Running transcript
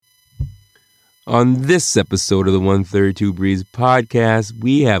On this episode of the 132 Breeze podcast,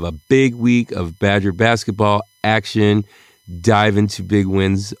 we have a big week of Badger basketball action. Dive into big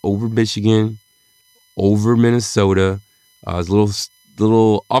wins over Michigan, over Minnesota. There's a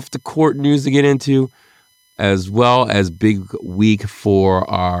little off-the-court news to get into, as well as big week for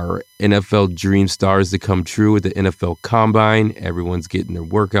our NFL dream stars to come true with the NFL Combine. Everyone's getting their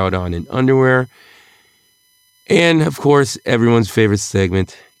workout on in underwear. And, of course, everyone's favorite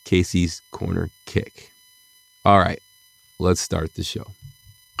segment, Casey's Corner Kick. All right, let's start the show.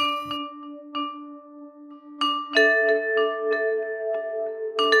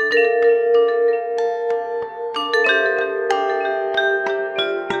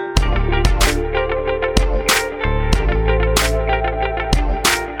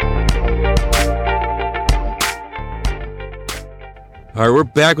 All right, we're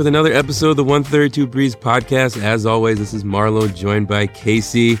back with another episode of the 132 Breeze podcast. As always, this is Marlo, joined by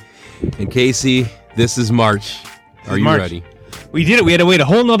Casey. And Casey, this is March. Are you ready? We did it. We had to wait a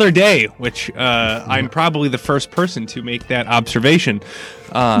whole nother day, which I'm probably the first person to make that observation.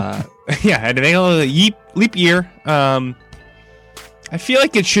 I had to make a leap year. I feel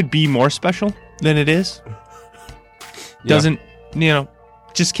like it should be more special than it is. Doesn't,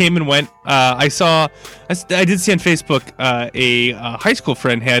 just came and went. I did see on Facebook a high school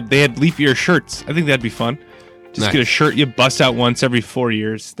friend they had leap year shirts. I think that'd be fun. Just nice. Get a shirt you bust out once every 4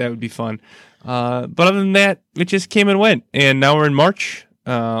 years. That would be fun. But other than that, it just came and went. And now we're in March.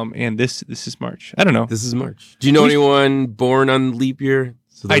 And this is March. I don't know. This is March. Do you know anyone born on leap year?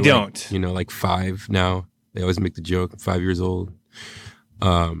 So I don't. Like 5 now. They always make the joke. 5 years old.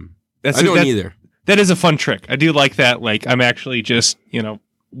 I don't either. That is a fun trick. I do like that. Like, I'm actually just,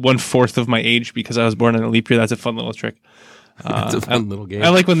 1/4 of my age because I was born in a leap year. That's a fun little trick. It's a fun little game. I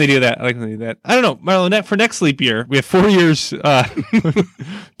like when they do that. I don't know, Marlon. For next leap year, we have 4 years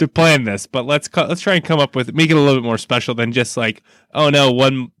to plan this. But let's try and come up with make it a little bit more special than just like, oh no,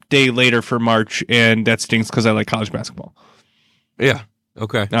 1 day later for March, and that stinks because I like college basketball. Yeah.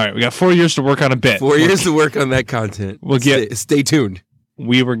 Okay. All right, we got 4 years to work on a bit. 4 years to work on that content. Stay tuned.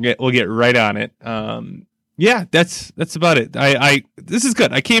 We'll get right on it. Yeah, that's about it. This is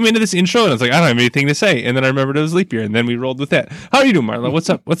good. I came into this intro and I was like, I don't have anything to say, and then I remembered it was leap year, and then we rolled with that. How are you doing, Marla? What's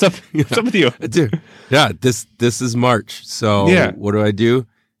up? What's up with you? Dude, yeah, this is March. So yeah. What do?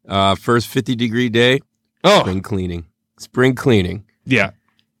 First 50-degree day. Oh, spring cleaning. Yeah,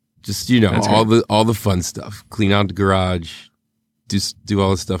 just all the fun stuff. Clean out the garage. Do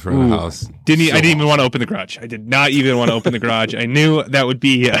all the stuff around the house. I didn't even want to open the garage. I did not even want to open the garage. I knew that would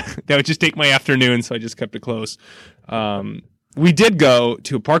be that would just take my afternoon, so I just kept it closed. We did go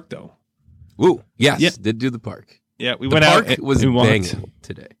to a park though. Ooh, yes, yep. Did do the park. Yeah, we went out. It was banging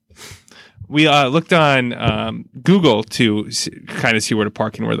today. We looked on Google to kind of see where to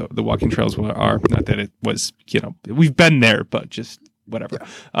park and where the walking trails are. Not that it was, we've been there, but just whatever.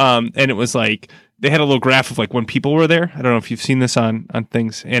 Yeah. And it was like, they had a little graph of like when people were there. I don't know if you've seen this on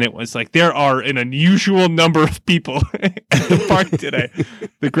things. And it was like, there are an unusual number of people at the park today.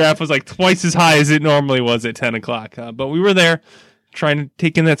 The graph was like twice as high as it normally was at 10 o'clock. But we were there trying to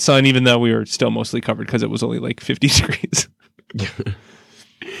take in that sun, even though we were still mostly covered because it was only like 50 degrees.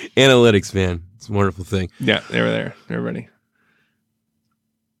 Analytics, man. It's a wonderful thing. Yeah, they were there. They were ready.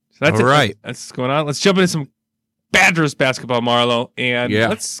 So that's all right. That's what's going on. Let's jump into some Badgers basketball, Marlo, and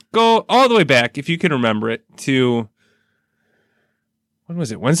let's go all the way back, if you can remember it, to, when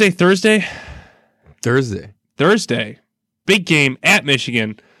was it, Wednesday, Thursday? Thursday. Big game at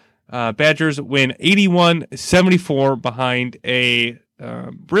Michigan. Badgers win 81-74 behind a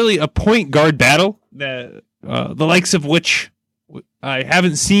point guard battle, the likes of which I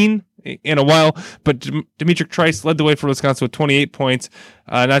haven't seen in a while, but Demetric Trice led the way for Wisconsin with 28 points,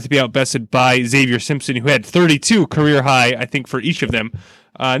 not to be outbested by Xavier Simpson, who had 32 career high, I think, for each of them.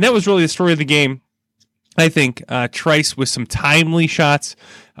 And that was really the story of the game. I think Trice with some timely shots,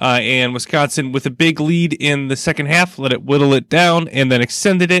 and Wisconsin with a big lead in the second half, let it whittle it down, and then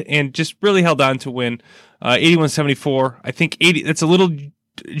extended it, and just really held on to win 81-74. I think that's a little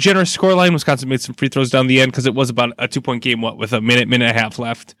generous scoreline. Wisconsin made some free throws down the end because it was about a 2-point game, with a minute and a half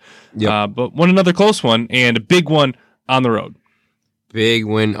left. Yep. But won another close one and a big one on the road. Big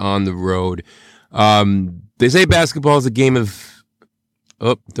win on the road. They say basketball is a game of...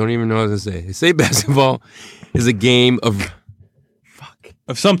 Oh, don't even know what to say. They say basketball is a game of...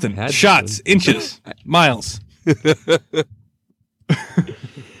 Of something. Shots, inches, miles.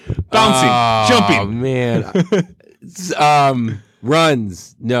 Bouncing, jumping. Oh, man.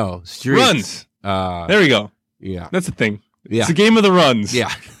 Runs. No. Streets. Runs. There we go. Yeah. That's the thing. Yeah. It's a game of the runs.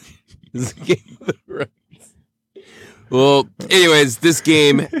 Yeah. It's a game of the runs. Well, anyways, this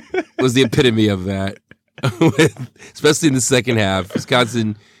game was the epitome of that, especially in the second half.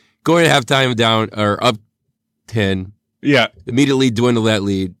 Wisconsin going to halftime down or up 10. Yeah. Immediately dwindle that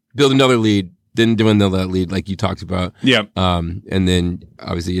lead, build another lead, then dwindle that lead like you talked about. Yeah. And then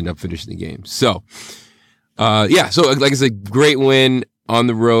obviously end up finishing the game. So, so like I said, great win on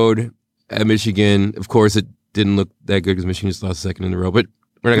the road at Michigan. Of course, it didn't look that good because Michigan just lost a second in a row, but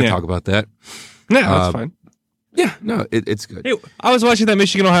we're not going to talk about that. No, that's fine. Yeah, no, it's good. Hey, I was watching that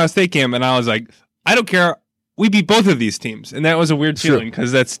Michigan-Ohio State game, and I was like, I don't care. We beat both of these teams, and that was a weird feeling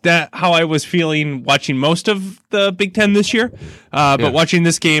because that's how I was feeling watching most of the Big Ten this year. But watching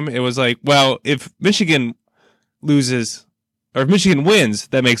this game, it was like, well, if Michigan loses or if Michigan wins,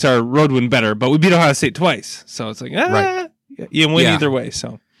 that makes our road win better. But we beat Ohio State twice, so it's like, you win either way.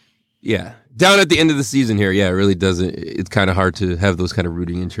 So yeah, down at the end of the season here, it really doesn't. It's kind of hard to have those kind of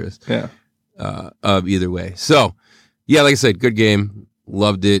rooting interests. Yeah. Either way. So, like I said, good game.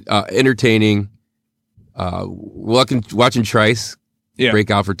 Loved it. Entertaining. Watching Trice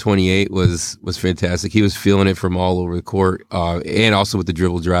break out for 28 was fantastic. He was feeling it from all over the court, and also with the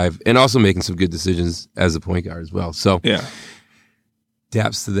dribble drive, and also making some good decisions as a point guard as well. So,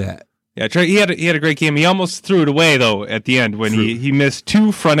 daps to that. Yeah, he had a great game. He almost threw it away though at the end when he missed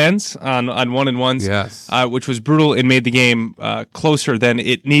 2 front ends on 1-and-1s, which was brutal and made the game closer than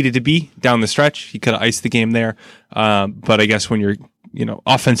it needed to be down the stretch. He could have iced the game there, but I guess when you're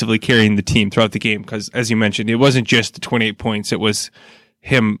offensively carrying the team throughout the game, because as you mentioned, it wasn't just the 28 points; it was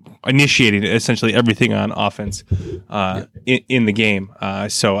him initiating essentially everything on offense in the game.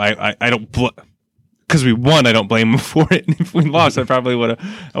 So I don't. Because we won, I don't blame him for it. And if we lost, I would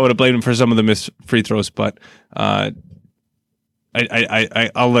have blamed him for some of the missed free throws. But I'll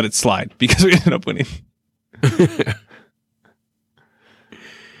let it slide because we ended up winning.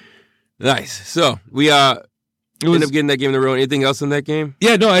 Nice. So we ended up getting that game in the row. Anything else in that game?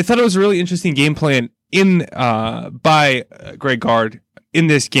 Yeah, no, I thought it was a really interesting game plan by Greg Gard in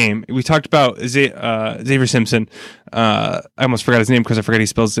this game. We talked about Xavier Simpson. I almost forgot his name because I forgot he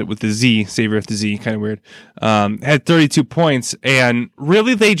spells it with the Z, Xavier with the Z, kind of weird. Had 32 points, and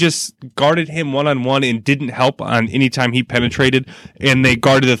really they just guarded him one-on-one and didn't help on any time he penetrated, and they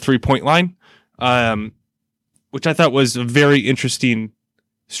guarded the three-point line, which I thought was a very interesting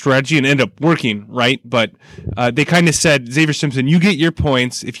strategy and ended up working, right? But they kind of said, Xavier Simpson, you get your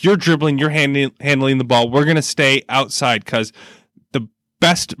points. If you're dribbling, you're handling the ball, we're going to stay outside because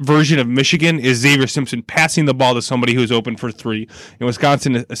best version of Michigan is Xavier Simpson passing the ball to somebody who's open for 3. And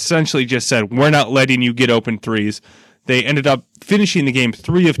Wisconsin essentially just said, we're not letting you get open threes. They ended up finishing the game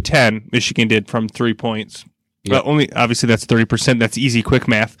 3 of 10, Michigan did, from 3 points. Yep. But only, obviously, that's 30%. That's easy, quick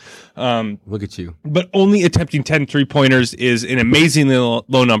math. Look at you. But only attempting 10 3-pointers is an amazingly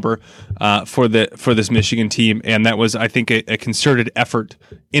low number for this Michigan team. And that was, I think, a concerted effort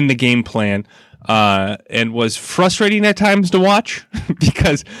in the game plan. And was frustrating at times to watch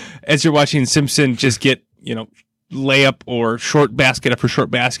because as you're watching Simpson just get, layup or short basket after short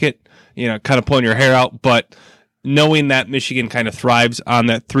basket, kind of pulling your hair out. But knowing that Michigan kind of thrives on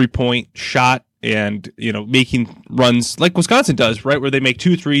that 3-point shot and, making runs like Wisconsin does, right? Where they make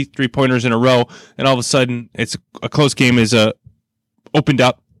 2 3-pointers in a row and all of a sudden it's a close game is opened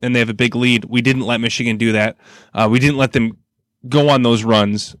up and they have a big lead. We didn't let Michigan do that. We didn't let them go on those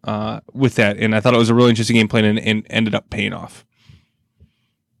runs with that, and I thought it was a really interesting game plan and ended up paying off.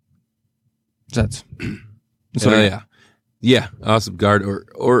 That's awesome. Guard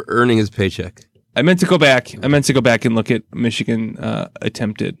or earning his paycheck. I meant to go back and look at Michigan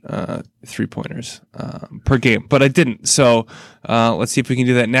attempted 3-pointers per game, but I didn't. So let's see if we can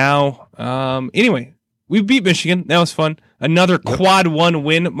do that now. Anyway, we beat Michigan. That was fun. Another quad 1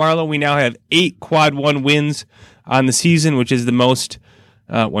 win, Marlo. We now have 8 quad 1 wins on the season, which is the most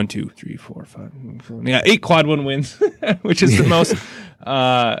 1, 2, 3, 4, 5, 8 quad 1 wins, which is the most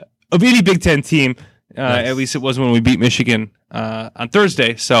of any Big Ten team. Nice. At least it was when we beat Michigan on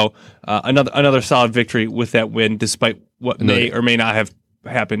Thursday. So another solid victory with that win, despite what may or may not have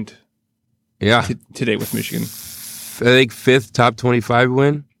happened. Today with Michigan. I think 5th top 25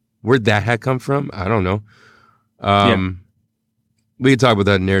 win. Where'd that had come from? I don't know. We can talk about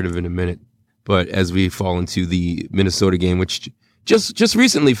that narrative in a minute. But as we fall into the Minnesota game, which just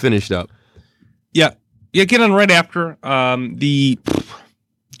recently finished up. Yeah, get on right after. The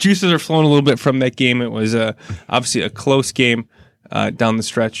juices are flowing a little bit from that game. It was obviously a close game down the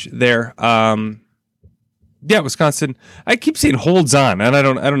stretch there. Wisconsin. I keep saying holds on, and I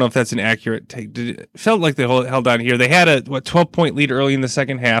don't know if that's an accurate take. It felt like they held on here. They had a 12-point lead early in the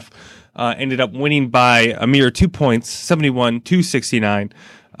second half. Ended up winning by a mere 2 points, 71-69.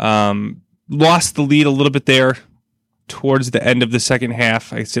 Lost the lead a little bit there towards the end of the second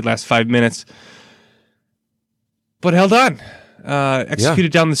half. I said last 5 minutes, but held on.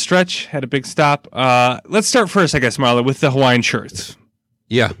 Executed down the stretch, had a big stop. Let's start first, I guess, Marla, with the Hawaiian shirts.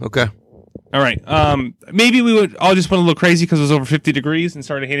 Yeah, okay. All right. Maybe we would all just went a little crazy because it was over 50 degrees and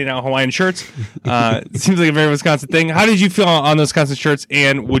started handing out Hawaiian shirts. It seems like a very Wisconsin thing. How did you feel on those Wisconsin shirts,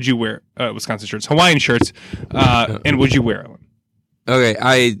 and would you wear Wisconsin shirts, Hawaiian shirts, and would you wear one? Okay,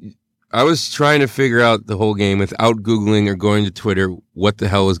 I was trying to figure out the whole game without Googling or going to Twitter what the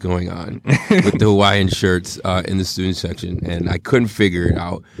hell was going on with the Hawaiian shirts in the student section, and I couldn't figure it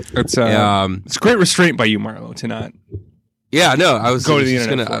out. It's great restraint by you, Marlo, to not. Yeah, no, I was go to the just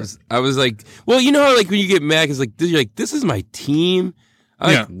internet. I was like, well, you know how like when you get mad, it's like you're like, this is my team.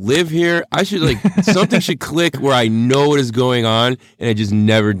 I live here. I should something should click where I know what is going on, and it just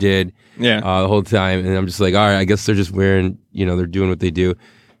never did. Yeah, the whole time, and I'm just like, all right, I guess they're just wearing, they're doing what they do,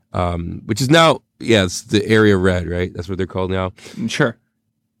 which is now, it's the area red, right? That's what they're called now. Sure.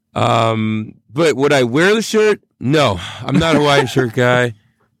 But would I wear the shirt? No, I'm not a Hawaiian shirt guy.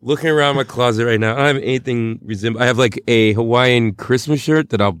 Looking around my closet right now, I don't have anything I have like a Hawaiian Christmas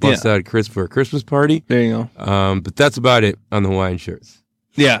shirt that I'll bust out for a Christmas party. There you go. But that's about it on the Hawaiian shirts.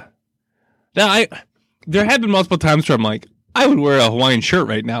 Yeah. Now there have been multiple times where I'm like, I would wear a Hawaiian shirt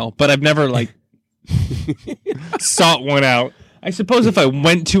right now, but I've never sought one out. I suppose if I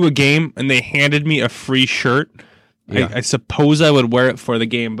went to a game and they handed me a free shirt, I suppose I would wear it for the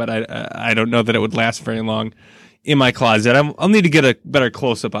game, but I don't know that it would last very long in my closet. I'll need to get a better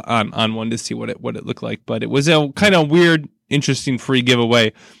close up on one to see what it looked like. But it was a kind of weird, interesting free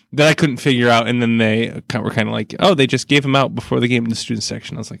giveaway that I couldn't figure out. And then they were kind of like, oh, they just gave them out before the game in the student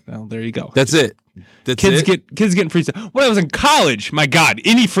section. I was like, well, there you go. That's it. Kids getting free stuff. When I was in college, my God,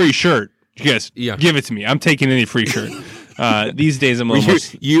 any free shirt, just give it to me. I'm taking any free shirt. These days, I'm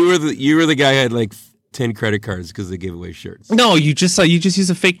almost. You were the guy who had like 10 credit cards because they gave away shirts. No, you just use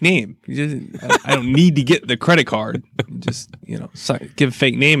a fake name. I don't need to get the credit card. Just give a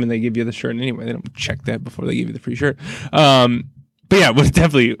fake name and they give you the shirt anyway. They don't check that before they give you the free shirt. But yeah, but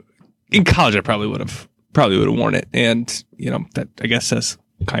definitely in college I probably would have worn it, and that I guess says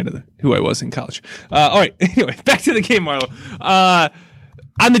kind of who I was in college. All right, anyway, back to the game, Marlo.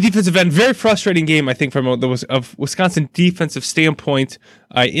 On the defensive end, very frustrating game, I think, from a Wisconsin defensive standpoint.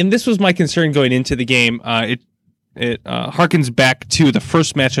 And this was my concern going into the game. It harkens back to the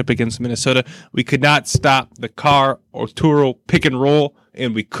first matchup against Minnesota. We could not stop the Carr Arturo pick and roll,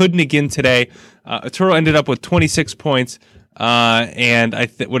 and we couldn't again today. Arturo ended up with 26 points, and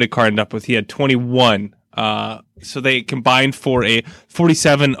what did Carr end up with? He had 21. So they combined for a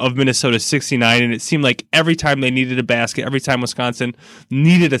 47 of Minnesota's 69, and it seemed like every time they needed a basket, every time Wisconsin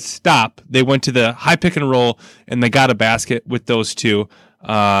needed a stop, they went to the high pick and roll, and they got a basket with those two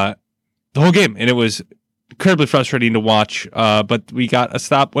the whole game, and it was incredibly frustrating to watch, but we got a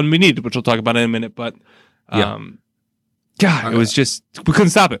stop when we needed, which we'll talk about in a minute, but God, it was just, we couldn't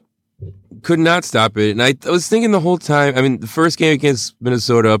stop it. Could not stop it, and I was thinking the whole time, I mean, the first game against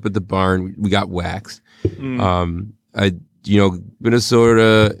Minnesota up at the barn, we got waxed.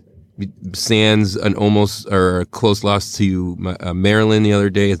 Minnesota sans an almost or a close loss to Maryland the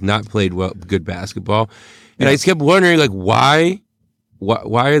other day, has not played good basketball, and I just kept wondering why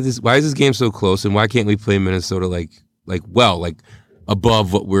is this game so close, and why can't we play Minnesota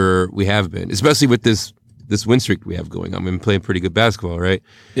above what we have been, especially with this win streak we have going on. We've been playing pretty good basketball, right?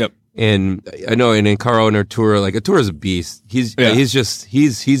 Yep. And I know, and then Carl and Arturo, Arturo's a beast. He's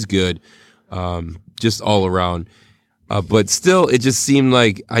good. Just all around. But still, it just seemed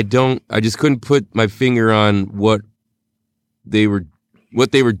like I just couldn't put my finger on what they were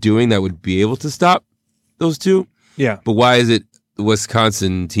doing that would be able to stop those two. Yeah. But why is it the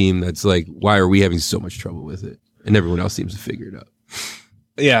Wisconsin team that's why are we having so much trouble with it? And everyone else seems to figure it out.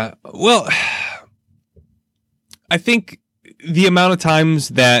 Yeah. Well, I think the amount of times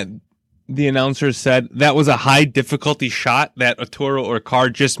that the announcers said that was a high difficulty shot that Arturo or Carr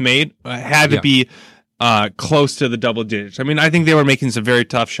just made had to be close to the double digits. I mean, I think they were making some very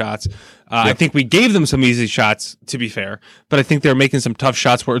tough shots. I think we gave them some easy shots, to be fair, but I think they were making some tough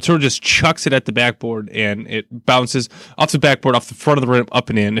shots where Arturo just chucks it at the backboard and it bounces off the backboard, off the front of the rim, up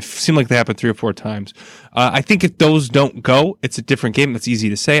and in. It seemed like they happened 3 or 4 times. I think if those don't go, it's a different game. That's easy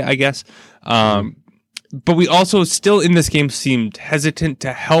to say, I guess. But we also still in this game seemed hesitant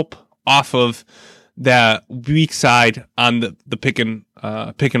to help off of that weak side on the pick and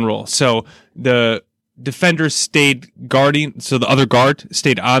roll. So the defenders stayed guarding, so the other guard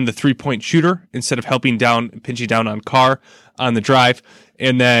stayed on the 3-point shooter instead of pinching down on Carr on the drive.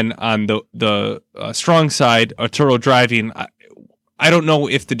 And then on the strong side, Arturo driving. I don't know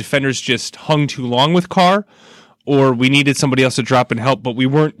if the defenders just hung too long with Carr, or we needed somebody else to drop and help, but we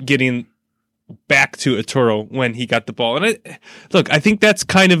weren't getting back to Arturo when he got the ball. And I think that's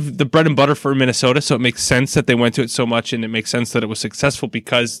kind of the bread and butter for Minnesota, so it makes sense that they went to it so much, and it makes sense that it was successful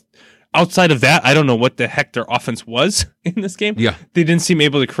because outside of that, I don't know what the heck their offense was in this game. Yeah. They didn't seem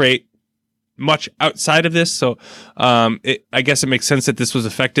able to create much outside of this, so I guess it makes sense that this was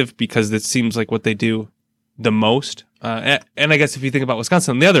effective because it seems like what they do the most. And I guess if you think about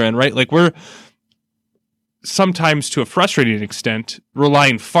Wisconsin on the other end, right, like we're sometimes to a frustrating extent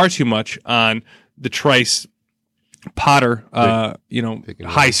relying far too much on the Trice Potter,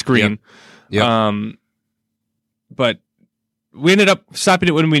 high screen. Yep. But we ended up stopping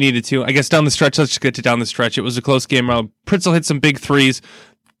it when we needed to. I guess down the stretch, let's just get to down the stretch. It was a close game. Pritzl hit some big threes,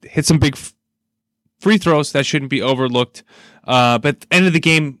 hit some big free throws that shouldn't be overlooked. But at the end of the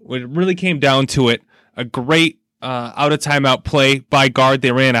game, when it really came down to it, a great out of timeout play by guard.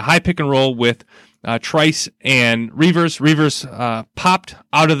 They ran a high pick and roll with Trice and Reavers. Reavers popped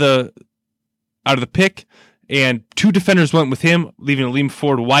out of the pick, and two defenders went with him, leaving Aleem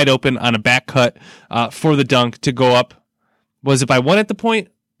Ford wide open on a back cut for the dunk to go up. Was it by one at the point?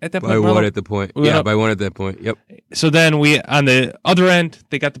 By one at the point. Yeah, by one at that point. Yep. So then we, on the other end,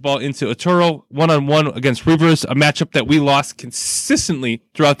 they got the ball into Arturo, one-on-one against Reavers, a matchup that we lost consistently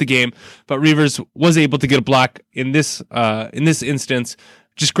throughout the game, but Reavers was able to get a block in this instance.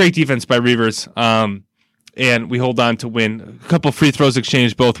 Just great defense by Reavers, and we hold on to win. A couple free throws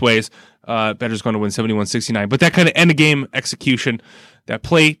exchanged both ways. Badgers going to win 71-69. But that kind of end-of-game execution, that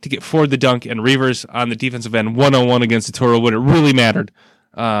play to get Ford the dunk, and Reavers on the defensive end, one-on-one against Arturo when it really mattered,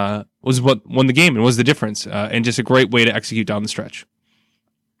 was what won the game and was the difference, and just a great way to execute down the stretch.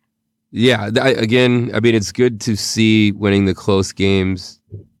 Yeah, it's good to see winning the close games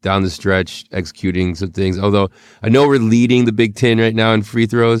down the stretch, executing some things. Although I know we're leading the Big Ten right now in free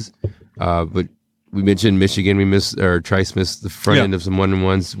throws, but we mentioned Michigan. Trice missed the front end of some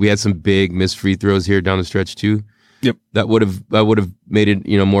 1-on-1s. We had some big missed free throws here down the stretch too. Yep, that would have made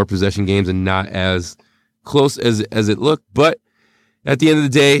it more possession games and not as close as it looked. But at the end of the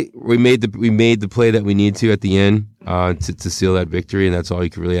day, we made the play that we need to at the end to seal that victory, and that's all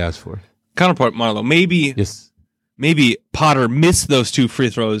you could really ask for. Counterpart, Marlo. Maybe Potter missed those two free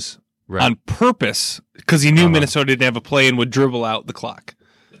throws on purpose because he knew Minnesota didn't have a play and would dribble out the clock.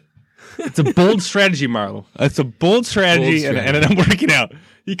 It's a bold strategy, Marlo. It's a bold strategy, and it ended up working out.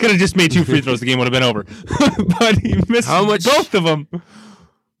 He could have just made two free throws. The game would have been over. But he missed both of them.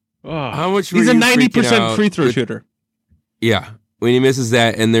 How much? He's a 90% free throw shooter. Yeah. When he misses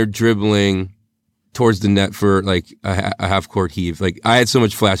that and they're dribbling towards the net for like a half court heave. Like I had so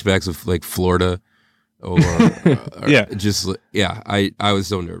much flashbacks of like Florida or I was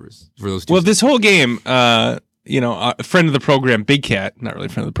so nervous for those two. Well, this whole game, a friend of the program, Big Cat, not really a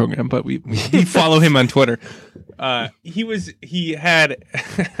friend of the program, but we follow him on Twitter. He had a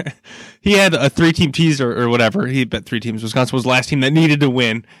 3-team teaser or whatever. He bet 3 teams. Wisconsin was the last team that needed to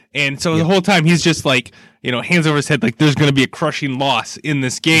win. And so the whole time he's just like, hands over his head, like there's going to be a crushing loss in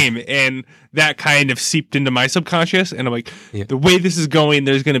this game. And that kind of seeped into my subconscious. And I'm like, the way this is going,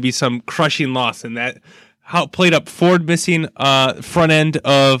 there's going to be some crushing loss. And that, how it played up, Ford missing front end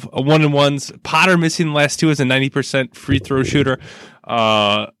of 1-on-1s, Potter missing the last two as a 90% free throw shooter.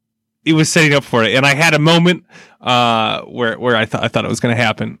 It was setting up for it, and I had a moment where I thought it was going to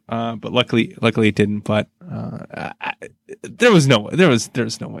happen, but luckily it didn't. But there was no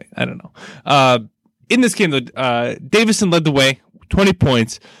way. I don't know. In this game, though, Davison led the way, 20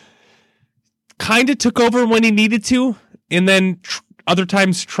 points. Kind of took over when he needed to, and then other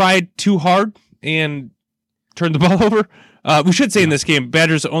times tried too hard and turned the ball over. We should say in this game,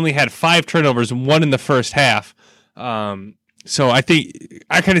 Badgers only had 5 turnovers, 1 in the first half. So I think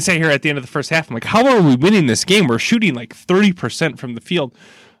I kind of sat here at the end of the first half. I'm like, how are we winning this game? We're shooting like 30% from the field.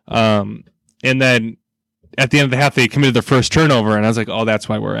 And then at the end of the half, they committed their first turnover. And I was like, oh, that's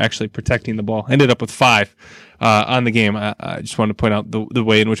why we're actually protecting the ball. Ended up with 5 on the game. I just wanted to point out the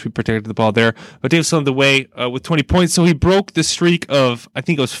way in which we protected the ball there. But Davis led the way with 20 points. So he broke the streak of, I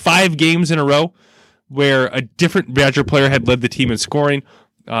think it was 5 games in a row where a different Badger player had led the team in scoring.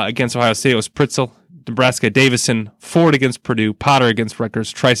 Against Ohio State, it was Pritzl. Nebraska, Davison, Ford against Purdue, Potter against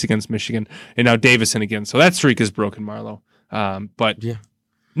Rutgers, Trice against Michigan, and now Davison again. So that streak is broken, Marlo. But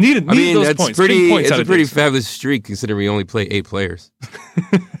needed those points. It's a pretty fabulous streak considering we only play 8 players.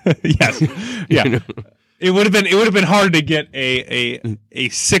 Yes, yeah. It would have been hard to get a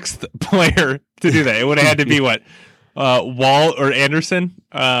 6th player to do that. It would have had to be what Wall or Anderson.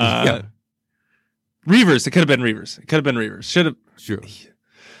 Reavers. It could have been Reavers. Should have. Sure.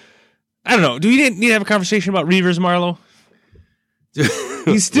 I don't know. Do we need to have a conversation about Reavers, Marlo?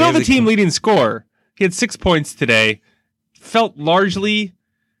 He's still the team leading scorer. He had 6 points today. Felt largely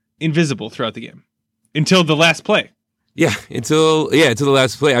invisible throughout the game until the last play. Yeah, until the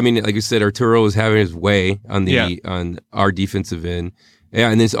last play. I mean, like you said, Arturo was having his way on on our defensive end. Yeah,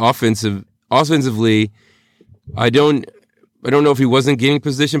 and this offensively, I don't know if he wasn't getting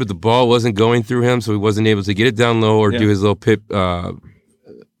position, but the ball wasn't going through him, so he wasn't able to get it down low or do his little pick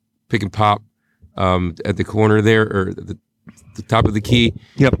and pop at the corner there or the top of the key.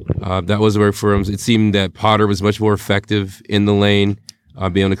 Yep, that wasn't work for him. It seemed that Potter was much more effective in the lane.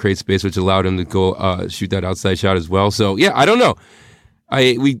 Being able to create space, which allowed him to go shoot that outside shot as well. So yeah, I don't know.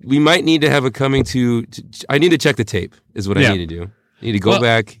 We might need to have a coming to. I need to check the tape. Is what I need to do. I need to go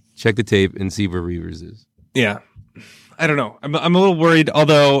back, check the tape, and see where Reavers is. Yeah, I don't know. I'm a little worried.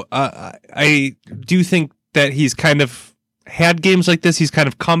 Although I do think that he's kind of had games like this. He's kind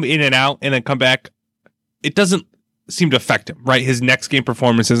of come in and out and then come back. It doesn't seem to affect him. Right, his next game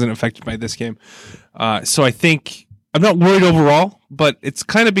performance isn't affected by this game. So I think. I'm not worried overall, but it's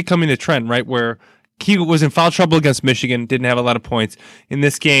kind of becoming a trend, right? Where he was in foul trouble against Michigan, didn't have a lot of points. In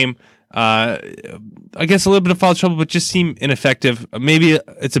this game, I guess a little bit of foul trouble, but just seemed ineffective. Maybe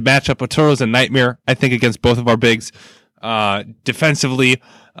it's a matchup. Arturo's a nightmare, I think, against both of our bigs defensively.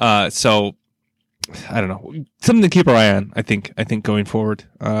 So I don't know. Something to keep our eye on, I think going forward.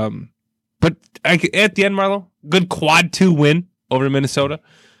 But at the end, Marlo, good quad 2 win over Minnesota.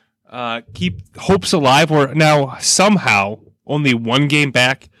 Keep hopes alive. We're now somehow only 1 game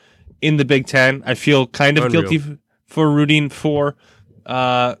back in the Big Ten. I feel kind of guilty for rooting for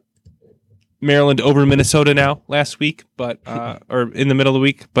Maryland over Minnesota now last week, but or in the middle of the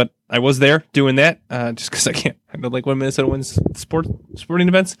week. But I was there doing that just because I can't. I don't like when Minnesota wins sporting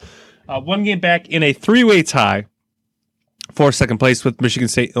events. 1 game back in a 3-way tie for second place with Michigan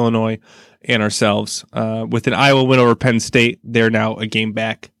State, Illinois, and ourselves. With an Iowa win over Penn State, they're now a game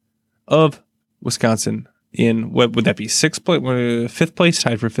back of Wisconsin in what would that be 5th place,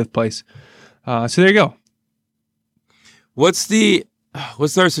 tied for 5th place. So there you go. What's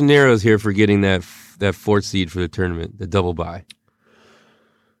our scenarios here for getting that 4th seed for the tournament, the double bye?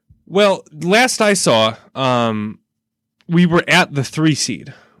 Well, last I saw, we were at the 3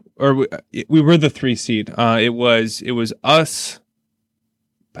 seed, or we were the 3 seed. It was us.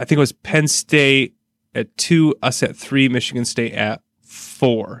 I think it was Penn State at 2, us at 3, Michigan State at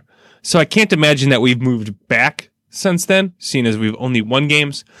 4. So I can't imagine that we've moved back since then, seeing as we've only won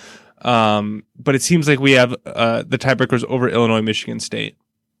games. But it seems like we have the tiebreakers over Illinois, Michigan State,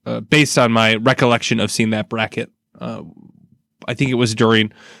 based on my recollection of seeing that bracket. I think it was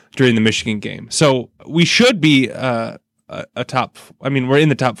during the Michigan game. So we should be a top. I mean, we're in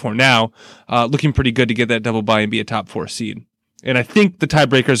the top 4 now, looking pretty good to get that double bye and be a top 4 seed. And I think the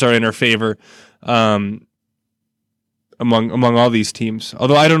tiebreakers are in our favor. Among all these teams.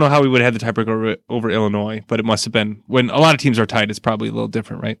 Although I don't know how we would have had the tiebreaker over Illinois, but it must have been when a lot of teams are tied, it's probably a little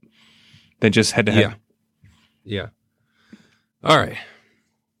different, right? Than just head to head. Yeah. All right.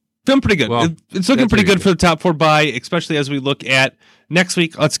 Feeling pretty good. Well, it's looking pretty good for the top 4 bye, especially as we look at next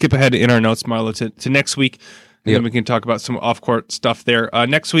week. Let's skip ahead in our notes, Marlo, to next week. And then we can talk about some off-court stuff there.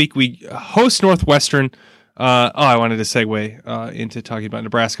 Next week, we host Northwestern. I wanted to segue into talking about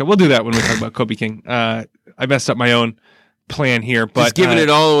Nebraska. We'll do that when we talk about Kobe King. I messed up my own plan here, but just giving it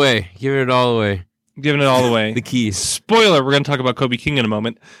all away. Giving it all away. The keys. Spoiler: we're going to talk about Kobe King in a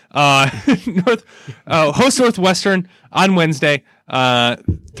moment. Host Northwestern on Wednesday.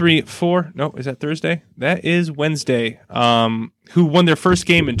 3-4. No, is that Thursday? That is Wednesday. Who won their first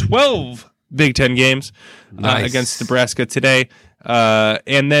game in 12 Big Ten games against Nebraska today.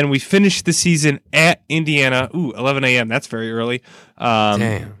 And then we finished the season at Indiana. 11 a.m. That's very early.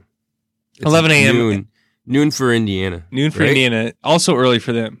 Damn. 11 a.m. Noon for Indiana. Indiana. Also early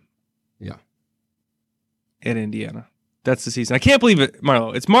for them. Yeah. At Indiana. That's the season. I can't believe it,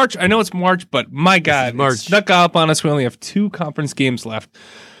 Marlo. It's March. I know it's March, but my God, it snuck up on us. We only have 2 conference games left.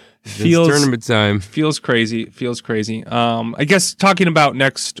 Feels tournament time. Feels crazy. I guess talking about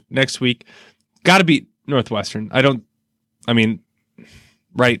next week, got to beat Northwestern. Right?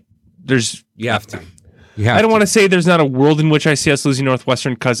 You have to. I don't want to say there's not a world in which I see us losing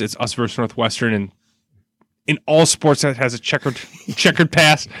Northwestern because it's us versus Northwestern, and in all sports that has a checkered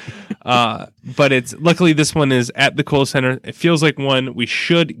past. But it's luckily this one is at the Kohl Center. It feels like one we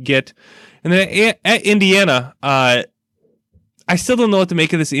should get. And then at Indiana, I still don't know what to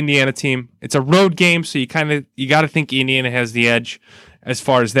make of this Indiana team. It's a road game, so you got to think Indiana has the edge as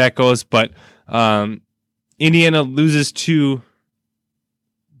far as that goes. But Indiana loses to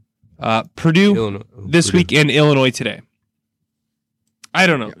Purdue this week and Illinois today. I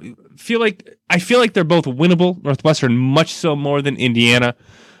don't know. I feel like they're both winnable. Northwestern much so more than Indiana.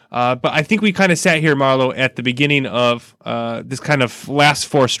 But I think we kind of sat here, Marlo, at the beginning of this kind of last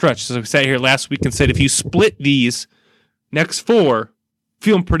four stretch. So we sat here last week and said, if you split these next four,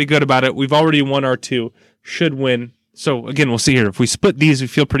 feeling pretty good about it. We've already won our two, should win. So again, we'll see here. If we split these, we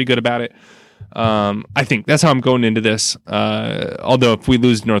feel pretty good about it. I think that's how I'm going into this. Although if we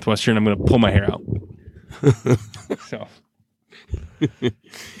lose Northwestern, I'm going to pull my hair out. So,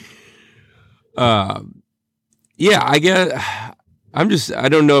 yeah, I guess I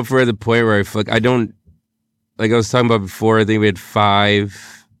don't know if we're at the point where I feel like I was talking about before. I think we had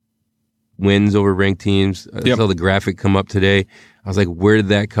 5 wins over ranked teams. I saw the graphic come up today. I was like, where did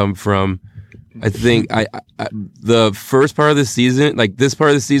that come from? I think the first part of the season, like this part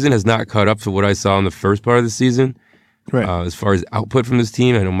of the season, has not caught up to what I saw in the first part of the season. Right. As far as output from this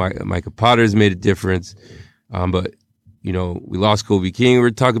team, I know Micah Potter has made a difference. But, we lost Kobe King. We're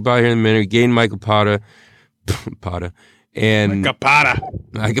talking about here in a minute. We gained Micah Potter. And Micah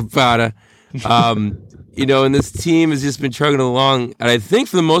Potter. And this team has just been chugging along. And I think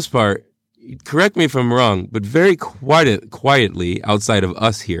for the most part, correct me if I'm wrong, but very quietly outside of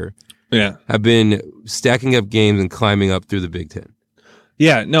us here, have been stacking up games and climbing up through the Big Ten.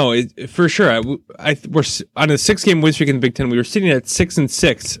 Yeah, no, for sure. We're on a 6-game win streak in the Big Ten. We were sitting at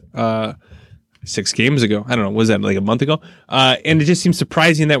 6-6 6 games ago. I don't know, was that like a month ago? And it just seems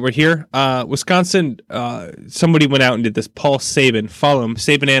surprising that we're here. Wisconsin, somebody went out and did this. Paul Saban, follow him,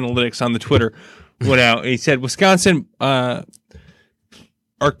 Saban Analytics on the Twitter, went out and he said, Wisconsin, our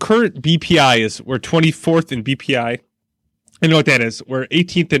current BPI we're 24th in BPI. I know what that is. We're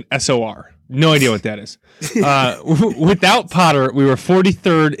 18th in SOR. No idea what that is. Without Potter, we were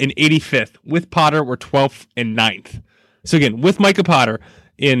 43rd and 85th. With Potter, we're 12th and 9th. So again, with Micah Potter,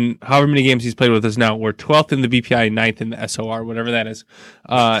 in however many games he's played with us now, we're 12th in the BPI, 9th in the SOR, whatever that is.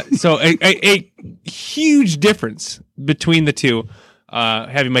 So a huge difference between the two,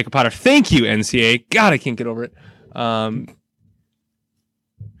 having Micah Potter. Thank you, NCAA. God, I can't get over it.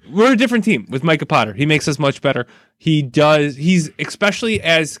 We're a different team with Micah Potter. He makes us much better. He's especially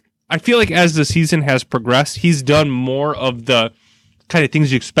I feel like as the season has progressed, he's done more of the kind of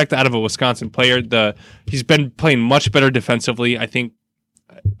things you expect out of a Wisconsin player. He's been playing much better defensively. I think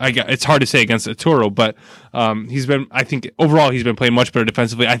it's hard to say against Arturo, but I think overall he's been playing much better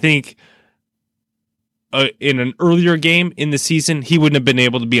defensively. I think in an earlier game in the season, he wouldn't have been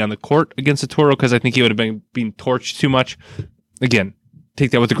able to be on the court against Arturo because I think he would have been being torched too much. Again,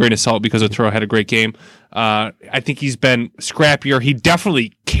 take that with a grain of salt because Arturo had a great game. I think he's been scrappier. He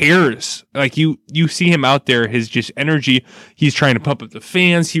definitely cares. Like you see him out there, his just energy. He's trying to pump up the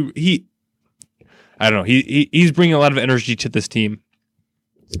fans. He I don't know. He's bringing a lot of energy to this team.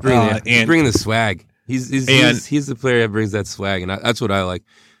 He's bringing the swag. He's the player that brings that swag, and that's what I like.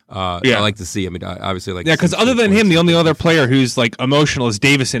 I like to see. I mean, obviously, like because other than him, the only other player who's like emotional is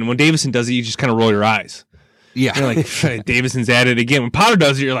Davison. When Davison does it, you just kind of roll your eyes. Yeah, you're like Davison's at it again. When Potter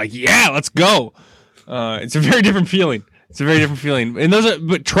does it, you're like, yeah, let's go. It's a very different feeling. And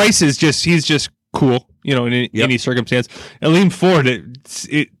but Trice is he's just cool, in any circumstance. And Liam Ford,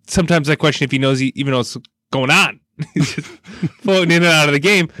 sometimes I question if he knows even what's going on. He's just floating in and out of the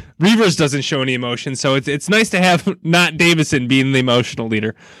game. Reavers doesn't show any emotion, so it's nice to have not Davison being the emotional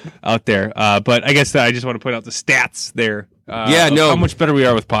leader out there. But I guess I just want to point out the stats there. How much better we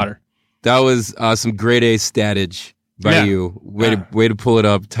are with Potter. That was some grade A statage by you. Way to pull it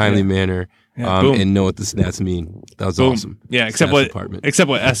up, timely manner, and know what the stats mean. That was awesome. Yeah, except what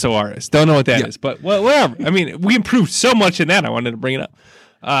SOR is. Don't know what that is, but whatever. I mean, we improved so much in that. I wanted to bring it up.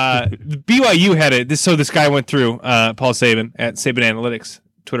 BYU had it. So this guy went through Paul Saban at Saban Analytics,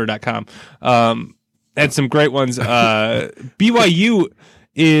 Twitter.com. Had some great ones. BYU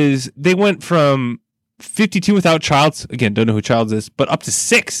they went from 52 without Childs. Again, don't know who Childs is, but up to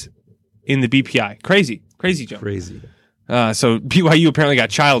 6 in the BPI. Crazy jump. Crazy. So BYU apparently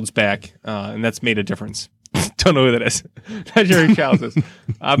got Childs back, and that's made a difference. Don't know who that is. Not sure who Childs is.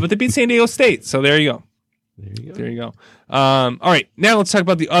 But they beat San Diego State, so there you go. There you go. All right, now let's talk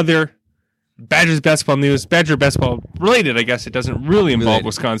about the other Badgers basketball news. Badger basketball related, I guess. It doesn't really involve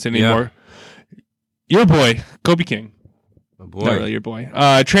Wisconsin anymore. Yeah. Your boy, Kobe King. My boy. Not really your boy.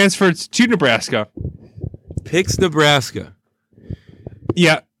 Transferred to Nebraska. Picks Nebraska.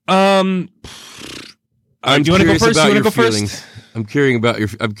 Yeah. Do you want to go first? I'm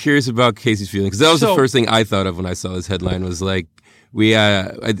curious about Casey's feelings because that was the first thing I thought of when I saw this headline. Was like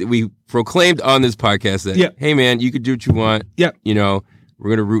we proclaimed on this podcast that hey man, you could do what you want. Yeah, we're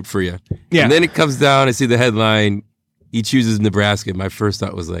gonna root for you. Yeah, and then it comes down. I see the headline. He chooses Nebraska. My first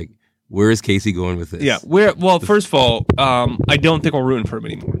thought was like, where is Casey going with this? Yeah, first of all, I don't think we're rooting for him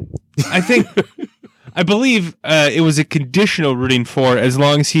anymore. I think I believe it was a conditional rooting for as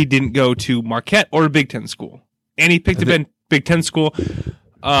long as he didn't go to Marquette or a Big Ten school. And he picked a Big Ten school.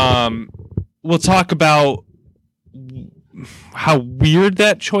 We'll talk about how weird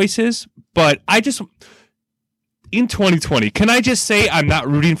that choice is, but in 2020, can I just say I'm not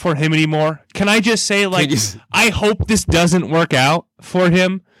rooting for him anymore? Can I just say, I hope this doesn't work out for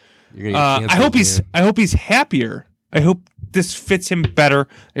him? I hope he's happier. I hope this fits him better.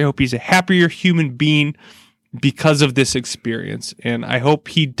 I hope he's a happier human being because of this experience, and I hope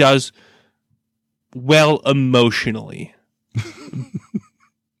he does well emotionally.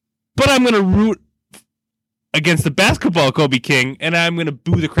 But I'm going to root against the basketball Kobe King, and I'm going to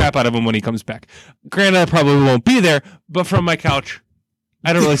boo the crap out of him when he comes back. Granted, I probably won't be there, but from my couch,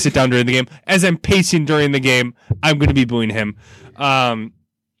 I don't really sit down during the game. As I'm pacing during the game, I'm going to be booing him.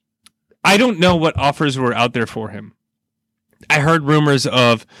 I don't know what offers were out there for him. I heard rumors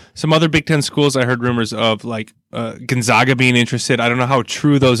of some other Big Ten schools. I heard rumors of Gonzaga being interested. I don't know how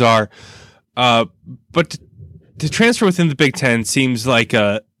true those are. But to transfer within the Big Ten seems like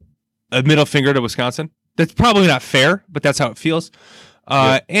a middle finger to Wisconsin. That's probably not fair, but that's how it feels.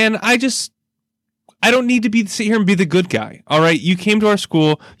 And I don't need to sit here and be the good guy. All right, you came to our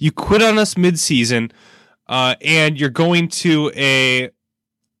school, you quit on us mid-season, and you're going to a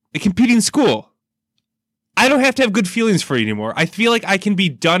competing school. I don't have to have good feelings for you anymore. I feel like I can be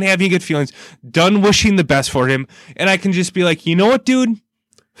done having good feelings, done wishing the best for him, and I can just be like, you know what, dude?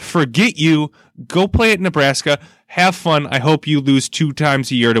 Forget you. Go play at Nebraska. Have fun. I hope you lose 2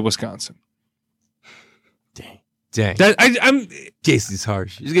 times a year to Wisconsin. Dang. I'm Jason's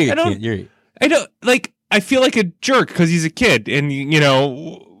harsh. He's gonna get kid. I don't I feel like a jerk because he's a kid, and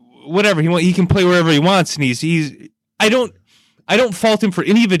whatever he can play wherever he wants, and I don't fault him for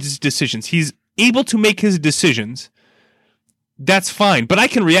any of his decisions. He's able to make his decisions. That's fine, but I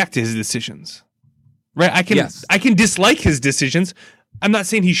can react to his decisions, right? I can dislike his decisions. I'm not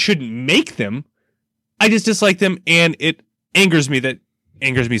saying he shouldn't make them. I just dislike them, and it angers me. That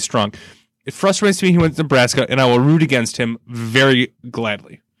angers me strong. It frustrates me he went to Nebraska, and I will root against him very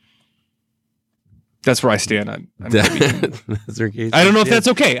gladly. That's where I stand on that's our case. I don't know if that's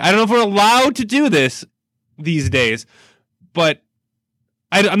okay. I don't know if we're allowed to do this these days, but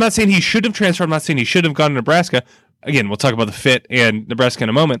I'm not saying he should have transferred. I'm not saying he should have gone to Nebraska. Again, we'll talk about the fit and Nebraska in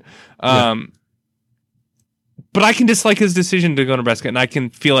a moment. But I can dislike his decision to go to Nebraska, and I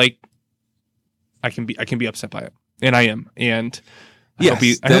can feel like I can be upset by it, and I am. And I hope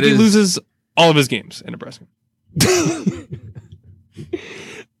he loses all of his games in Nebraska.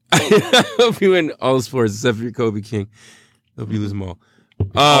 I hope you win all the sports except for your Kobe King. I hope you lose them all.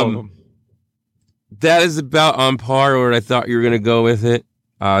 All of them. That is about on par where I thought you were going to go with it.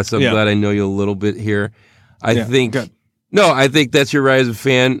 So I'm glad I know you a little bit here. I think that's your right as a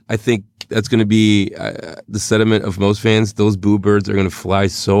fan. I think that's going to be the sentiment of most fans. Those boo birds are going to fly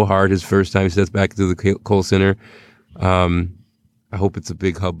so hard his first time he steps back to the Kohl Center. I hope it's a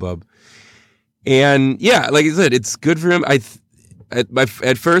big hubbub. And yeah, like I said, it's good for him.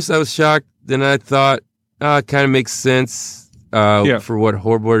 At first I was shocked. Then I thought, it kind of makes sense for what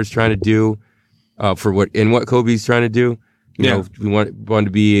Horvath is trying to do, for what Kobe's trying to do. You know, we want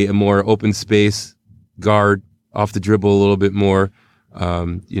to be a more open space guard, off the dribble a little bit more.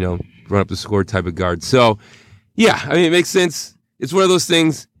 Run up the score type of guard. So yeah, I mean, it makes sense. It's one of those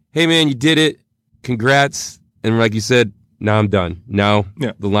things. Hey man, you did it. Congrats. And like you said, now I'm done. Now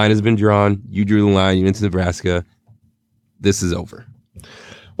the line has been drawn. You drew the line. You went to Nebraska. This is over.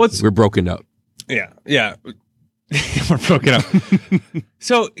 We're broken up. Yeah. We're broken up.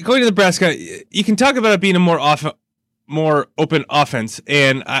 So going to Nebraska, you can talk about it being a more open offense,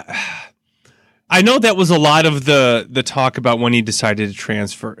 and I know that was a lot of the talk about when he decided to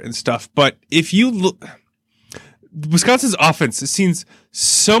transfer and stuff. But if you look, Wisconsin's offense seems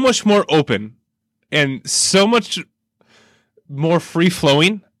so much more open and so much more free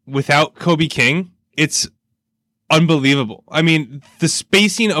flowing without Kobe King. It's unbelievable. I mean, the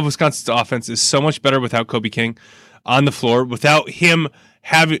spacing of Wisconsin's offense is so much better without Kobe King on the floor, without him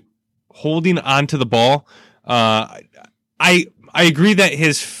holding onto the ball. I agree that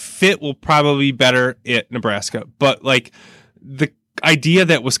his fit will probably be better at Nebraska, but like the idea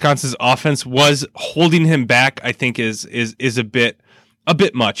that Wisconsin's offense was holding him back, I think is a bit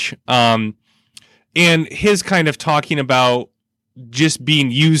much. And his kind of talking about just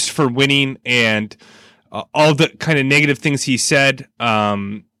being used for winning and all the kind of negative things he said,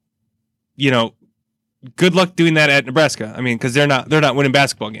 good luck doing that at Nebraska. I mean, because they're not winning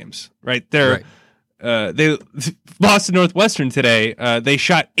basketball games, right? They lost to Northwestern today. They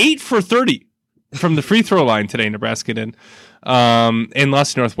shot 8 for 30 from the free throw line today. Nebraska did. and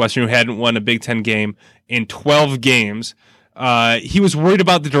lost to Northwestern, who hadn't won a Big Ten game in 12 games. He was worried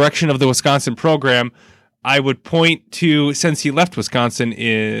about the direction of the Wisconsin program. I would point to, since he left Wisconsin,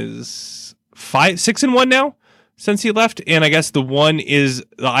 is 6-1 now since he left. And I guess the one is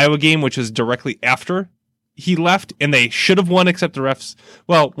the Iowa game, which is directly after he left, and they should have won, except the refs.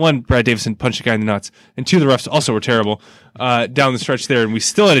 Well, one, Brad Davison punched a guy in the nuts, and two, the refs also were terrible down the stretch there, and we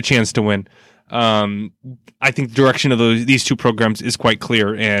still had a chance to win. I think the direction of these two programs is quite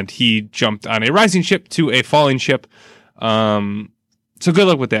clear, and he jumped on a rising ship to a falling ship. So good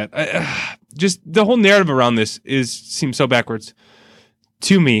luck with that. Just the whole narrative around this seems so backwards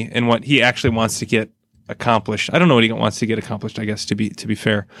to me, and what he actually wants to get accomplished. I don't know what he wants to get accomplished, I guess, to be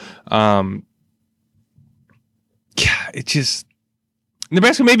fair. It just,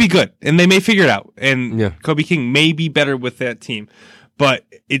 Nebraska may be good, and they may figure it out, and Kobe King may be better with that team. But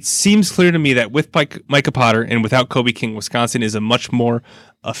it seems clear to me that with Micah Potter and without Kobe King, Wisconsin is a much more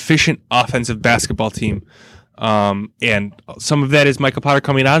efficient offensive basketball team. And some of that is Micah Potter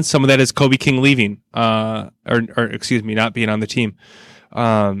coming on, some of that is Kobe King leaving, or excuse me, not being on the team.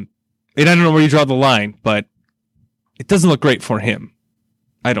 And I don't know where you draw the line, but it doesn't look great for him.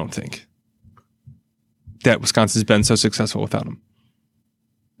 I don't think that Wisconsin's been so successful without him.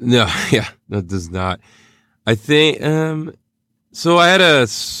 No, that does not. I think, so I had a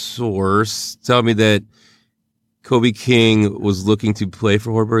source tell me that Kobe King was looking to play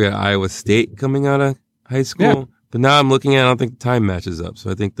for Hoiberg at Iowa State coming out of high school. But now I'm looking at it, I don't think the time matches up. So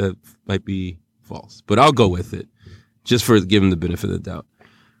I think that might be false. But I'll go with it just for giving the benefit of the doubt.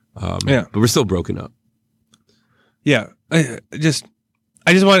 But we're still broken up. Yeah. I just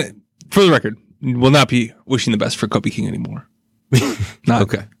want to, for the record, will not be wishing the best for Kobe King anymore.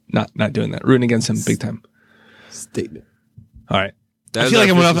 Okay. Not doing that. Rooting against him big time. Statement. All right. That is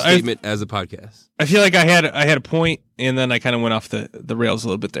our statement as a podcast. I feel like I had a point, and then I kind of went off the rails a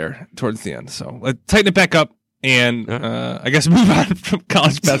little bit there towards the end. So let's tighten it back up, and I guess move on from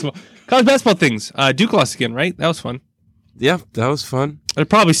college basketball. College basketball things. Duke lost again, right? That was fun. Yeah, that was fun. They're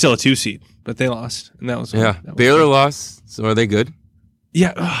probably still a 2 seed, but they lost, and that was fun. Yeah. Baylor lost. So are they good?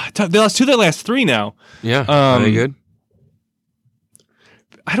 Yeah, they lost 2 of their last 3 now. Yeah, are they good?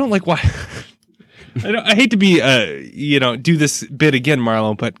 I don't like why. I hate to be, do this bit again,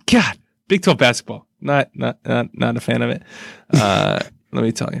 Marlon, but God, Big 12 basketball, not a fan of it. Let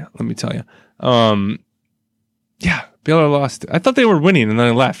me tell you. Yeah, Baylor lost. I thought they were winning, and then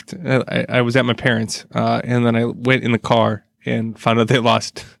I left. I was at my parents', and then I went in the car and found out they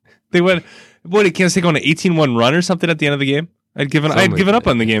lost. They went, Kansas State going an 18-1 run or something at the end of the game. I'd given up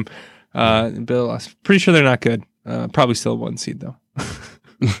on the game. And Baylor lost. Pretty sure they're not good. Probably still a 1 seed though.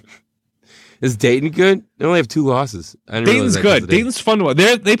 Is Dayton good? They only have 2 losses. Dayton's good. Dayton's fun to watch.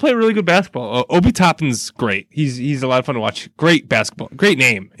 They play really good basketball. Obi Toppin's great. He's a lot of fun to watch. Great basketball. Great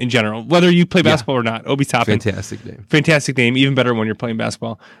name in general. Whether you play basketball or not, Obi Toppin. Fantastic name. Even better when you're playing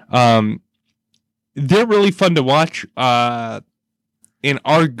basketball. They're really fun to watch and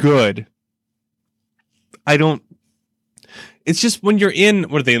are good. It's just when you're in,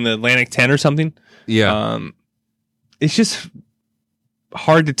 what are they, in the Atlantic 10 or something? Yeah. It's just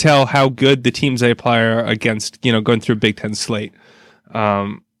hard to tell how good the teams they play are against, going through a Big Ten slate.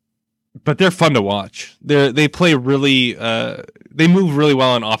 But they're fun to watch. They play really, they move really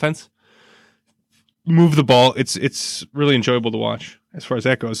well on offense. Move the ball. It's really enjoyable to watch as far as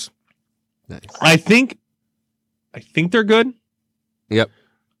that goes. Nice. I think they're good. Yep.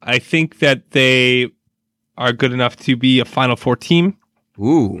 I think that they are good enough to be a Final Four team.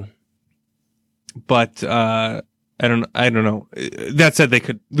 Ooh. But, I don't know. That said, they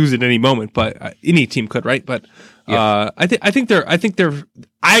could lose at any moment, but any team could, right? But I think they're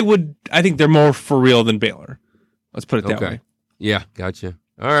more for real than Baylor. Let's put it that way. Yeah, gotcha.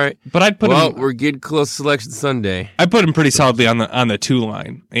 All right. But I'd put them, we're getting close to Selection Sunday. I put them pretty solidly on the 2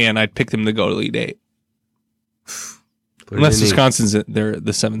 line, and I'd pick them to go to Elite 8. Unless Wisconsin's they're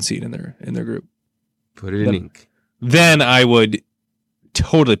the 7 seed in their group. Put it in ink. Then I would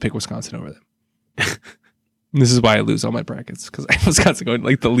totally pick Wisconsin over them. This is why I lose all my brackets, because I have Wisconsin going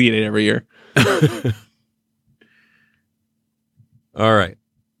like the Elite 8 every year. All right.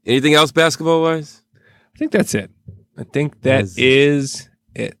 Anything else basketball wise? I think that's it. I think that is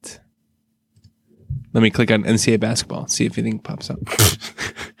it. Let me click on NCAA basketball, see if anything pops up.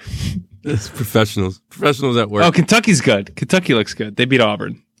 It's professionals. Professionals at work. Oh, Kentucky's good. Kentucky looks good. They beat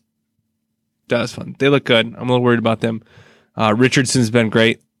Auburn. That was fun. They look good. I'm a little worried about them. Richardson's been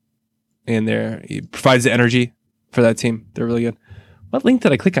great. And he provides the energy for that team. They're really good. What link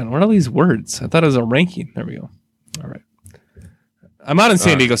did I click on? What are all these words? I thought it was a ranking. There we go. All right. I'm out in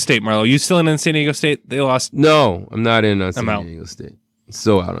San Diego State, Marlo. You still in San Diego State? They lost. No, I'm not in San out. Diego State.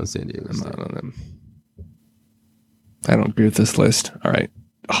 So out on San Diego State. I'm out on them. I don't agree with this list. All right.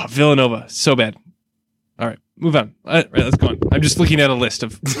 Oh, Villanova. So bad. All right. Move on. All right, let's go on. I'm just looking at a list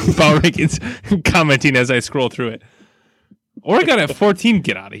of power rankings and commenting as I scroll through it. Oregon at 14.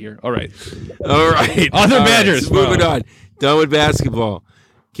 Get out of here. All right. Other Badgers. Right, so moving on. Done with basketball.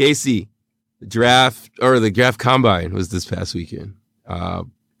 Casey, the draft combine was this past weekend,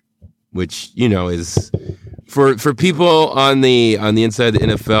 which is for people on the inside of the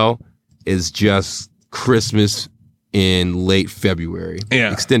NFL is just Christmas in late February.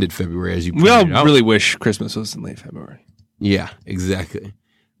 Yeah. Extended February, as you pointed out. We all really wish Christmas was in late February. Yeah, exactly.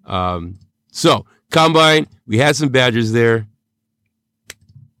 So, combine, we had some Badgers there.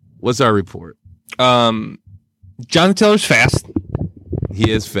 What's our report? Jonathan Taylor's fast.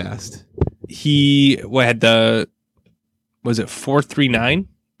 He is fast. He had the, was it 4.39?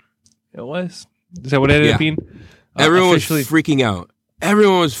 It was? Is that what it ended up being? Everyone was freaking out.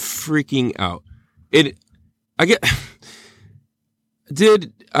 Everyone was freaking out. I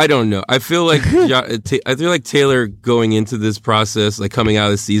don't know. I feel like Taylor going into this process, like coming out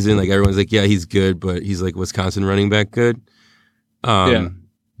of the season, like everyone's like, yeah, he's good, but he's like Wisconsin running back good.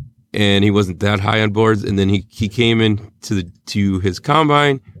 And he wasn't that high on boards. And then he came in to his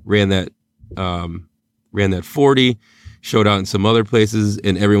combine, ran that 40, showed out in some other places,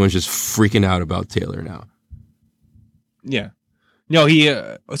 and everyone's just freaking out about Taylor now. Yeah. No, he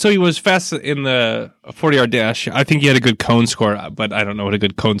was fast in the 40-yard dash. I think he had a good cone score, but I don't know what a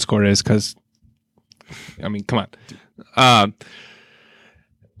good cone score is because, I mean, come on.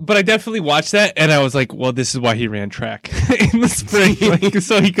 But I definitely watched that, and I was like, well, this is why he ran track in the spring,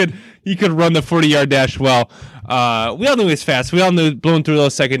 so he could run the 40-yard dash well. We all knew he was fast. We all knew blowing through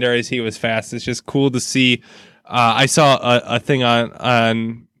those secondaries, he was fast. It's just cool to see. I saw a thing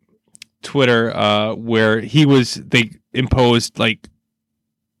on Twitter where they imposed like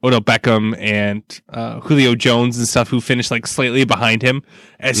Odell Beckham and Julio Jones and stuff, who finished like slightly behind him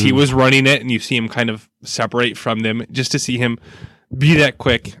as he was running it, and you see him kind of separate from them. Just to see him be that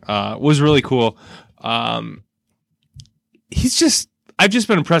quick was really cool. I've just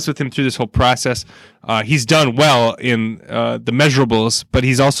been impressed with him through this whole process. He's done well in the measurables, but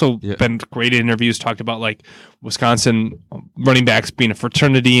he's also been great in interviews, talked about like Wisconsin running backs being a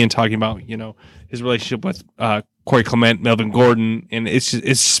fraternity and talking about, his relationship with Corey Clement, Melvin Gordon. And it's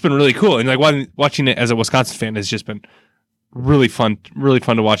just been really cool. And like watching it as a Wisconsin fan has just been really fun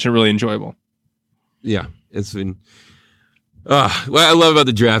to watch and really enjoyable. Yeah, it's been, what I love about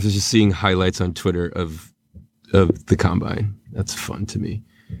the draft is just seeing highlights on Twitter of the combine. That's fun to me.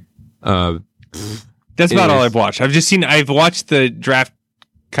 That's about all I've watched. I've watched the draft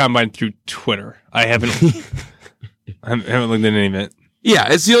combine through Twitter. I haven't looked at any of it.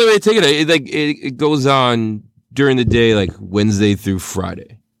 Yeah, it's the only way to take it. It goes on during the day, like Wednesday through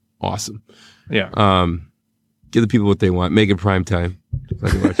Friday. Awesome. Yeah. Give the people what they want. Make it prime time. So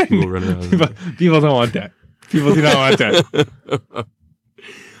I can watch people run around. People don't want that. People do not want that.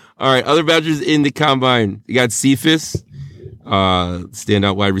 All right, other Badgers in the combine. You got Cephas,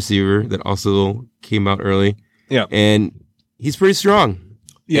 standout wide receiver that also came out early. Yeah. And he's pretty strong.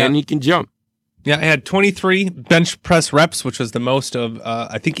 Yeah. And he can jump. Yeah, I had 23 bench press reps, which was the most of,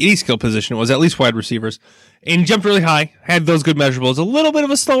 I think, any skill position. It was at least wide receivers. And he jumped really high, had those good measurables. A little bit of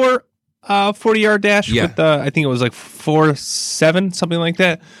a slower 40-yard dash with, I think it was like 4.7, something like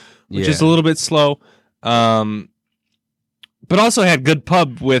that, which is a little bit slow. But also had good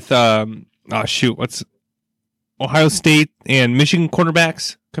pub with, what's Ohio State and Michigan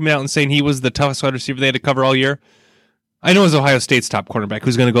quarterbacks coming out and saying he was the toughest wide receiver they had to cover all year. I know it was Ohio State's top cornerback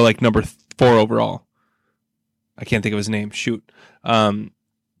who's going to go like number 4 overall. I can't think of his name. Shoot.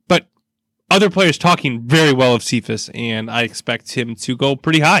 But other players talking very well of Cephas, and I expect him to go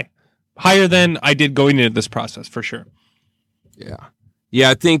pretty high. Higher than I did going into this process, for sure. Yeah. Yeah,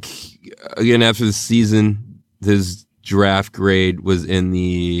 I think, again, after the season, his draft grade was in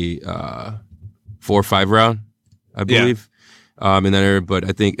the 4 or 5 round, I believe. In that area, but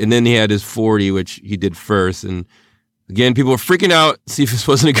I think, and then he had his 40, which he did first, and again, people were freaking out. Cephas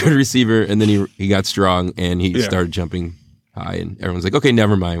wasn't a good receiver, and then he got strong and he started jumping high, and everyone's like, "Okay,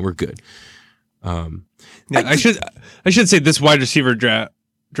 never mind, we're good." I should say this wide receiver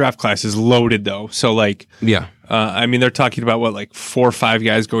draft class is loaded though. So like, I mean, they're talking about what, like 4 or 5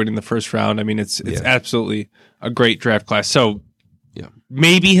 guys going in the first round. I mean, it's absolutely a great draft class. So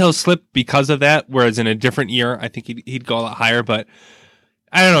maybe he'll slip because of that. Whereas in a different year, I think he'd go a lot higher. But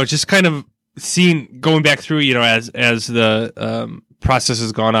I don't know, just kind of going back through, as the process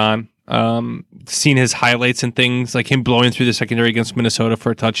has gone on, Seen his highlights and things like him blowing through the secondary against Minnesota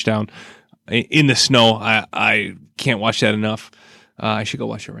for a touchdown in the snow. I can't watch that enough. I should go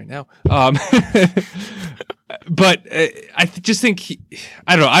watch it right now. But I just think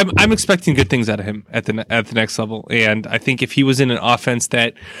I don't know. I'm expecting good things out of him at the next level, and I think if he was in an offense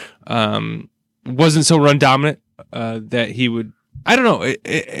that wasn't so run dominant, that he would. I don't know.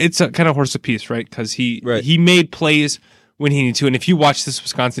 It's a kind of horse apiece, right? Because he made plays when he needed to, and if you watch this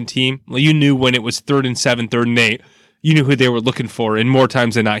Wisconsin team, you knew when it was 3rd and 7, 3rd and 8, you knew who they were looking for, and more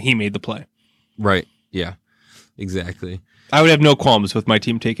times than not, he made the play. Right. Yeah. Exactly. I would have no qualms with my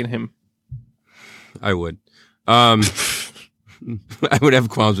team taking him. I would. I would have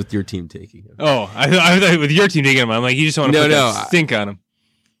qualms with your team taking him. Oh, I thought with your team taking him, I'm like, you just want to put that stink on him.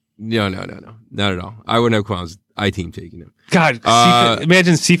 No, not at all. I wouldn't have qualms with my team taking him. God,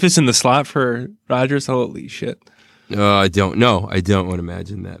 imagine Cephas in the slot for Rodgers. Holy shit! I don't want to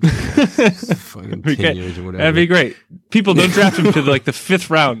imagine that. Fucking 10 years or whatever. That'd be great. People don't draft him to like the 5th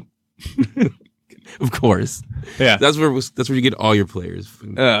round. Of course. Yeah. That's where you get all your players.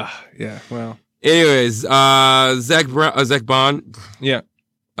 Yeah. Well. Anyways, Zach Bond. Yeah.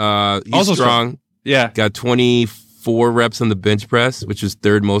 He's also strong. Yeah. Got 24 reps on the bench press, which is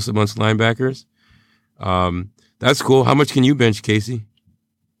 3rd most amongst linebackers. That's cool. How much can you bench, Casey?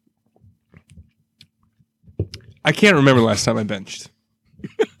 I can't remember the last time I benched.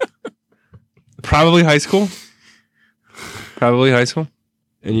 Probably high school.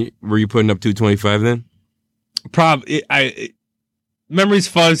 And were you putting up 225 then? Memory's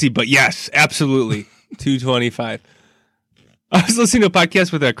fuzzy, but yes, absolutely. 225. I was listening to a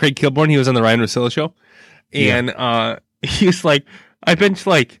podcast with Craig Kilborn. He was on the Ryan Russillo show. And he was like, I benched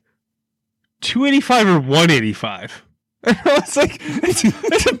like 285 or 185. And I was like, it's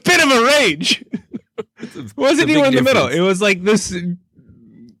a bit of a range. It wasn't even in the middle. It was like this,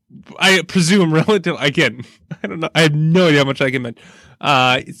 I presume, relative. Again, I don't know. I have no idea how much I can bench.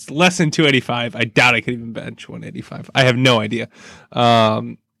 It's less than 285. I doubt I could even bench 185. I have no idea.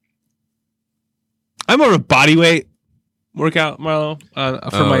 I'm more of a body weight workout, Marlo,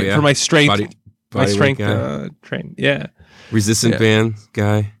 for my strength. Body strength train. Yeah. Resistant band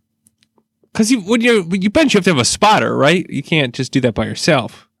guy. Because when you bench, you have to have a spotter, right? You can't just do that by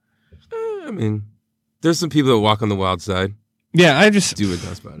yourself. I mean, there's some people that walk on the wild side. Yeah, I just do it.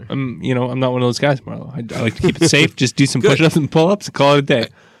 That's better. I'm not one of those guys, Marlo. I like to keep it safe. Just do some push-ups and pull-ups and call it a day.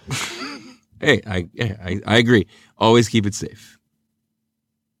 Hey, I agree. Always keep it safe.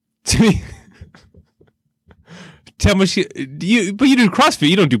 To me, tell me, but you do CrossFit.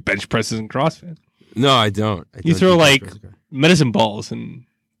 You don't do bench presses in CrossFit. No, I don't. You throw like medicine balls and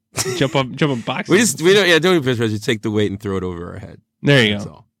jump on boxes. Don't do bench press. You take the weight and throw it over our head. There you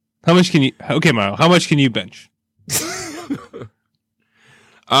go. All. How much can you? Okay, Marlo. How much can you bench?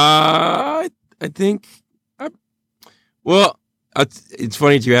 I think. It's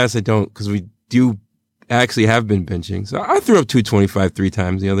funny that you asked. I don't, because we do actually have been benching. So I threw up 225 3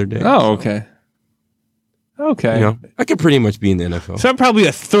 times the other day. Oh, okay. Okay. I could pretty much be in the NFL. So I'm probably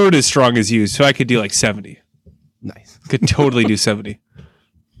a third as strong as you. So I could do like 70. Nice. Could totally do 70.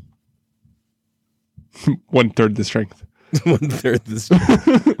 1/3 the strength. 1/3 the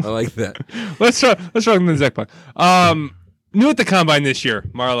strength. I like that. Let's talk the Zach Bond. New at the combine this year,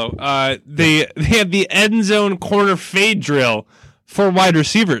 Marlo. They had the end zone corner fade drill for wide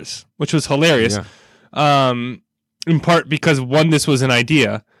receivers, which was hilarious. Yeah. In part because 1, this was an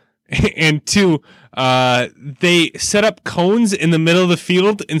idea, and 2, they set up cones in the middle of the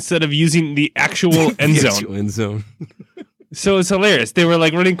field instead of using the actual end zone. Actual end zone. So it's hilarious. They were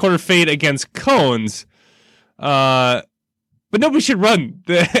like running corner fade against cones. But nobody should run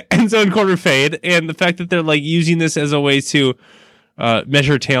the end zone corner fade, and the fact that they're like using this as a way to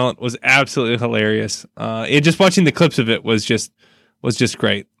measure talent was absolutely hilarious. Just watching the clips of it was just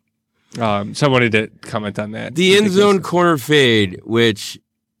great. So I wanted to comment on that. The end zone corner fade, which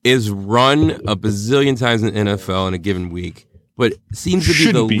is run a bazillion times in the NFL in a given week, but seems to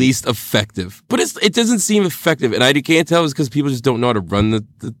be the least effective. But it doesn't seem effective, and I can't tell it's because people just don't know how to run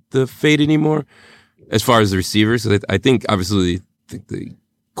the fade anymore. As far as the receivers, I think obviously the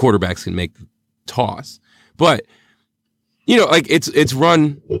quarterbacks can make the toss, but it's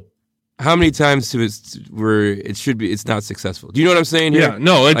run how many times to where it should be? It's not successful. Do you know what I'm saying here? Yeah,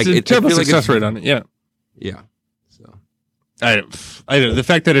 no, it's a terrible success rate on it. Yeah, yeah. So I don't. The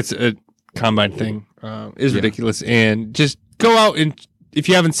fact that it's a combine thing is ridiculous, and just go out and if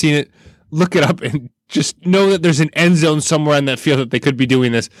you haven't seen it, look it up and. Just know that there's an end zone somewhere on that field that they could be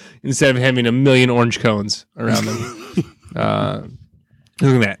doing this instead of having a million orange cones around them.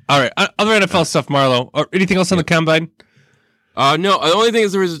 Look at that. All right. Other NFL stuff, Marlo. Or anything else on the combine? No, the only thing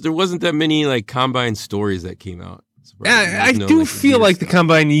is there wasn't that many like combine stories that came out. I do feel like the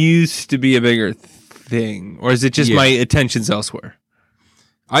combine used to be a bigger thing, or is it just my attention's elsewhere?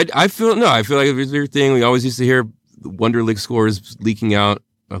 I feel like it was a bigger thing. We always used to hear Wonderlic scores leaking out.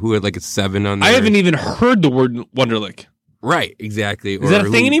 Who had like a 7 on there. I haven't even heard the word Wonderlic. Right, exactly. Is that a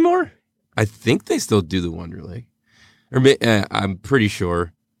thing anymore? I think they still do the Wonderlic. Or I'm pretty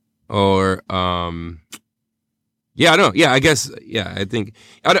sure. Or yeah, I don't know. Yeah, I guess. Yeah, I think.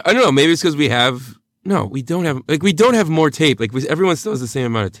 I don't know. Maybe it's because we don't have more tape. Like everyone still has the same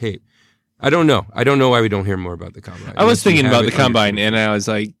amount of tape. I don't know. I don't know why we don't hear more about the combine. I was thinking about the combine, and I was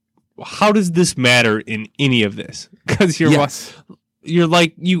like, how does this matter in any of this? Because you're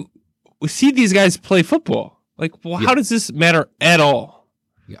like, you see these guys play football. Like, well, how does this matter at all?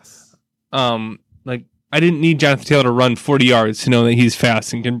 Yes. Like, I didn't need Jonathan Taylor to run 40 yards to know that he's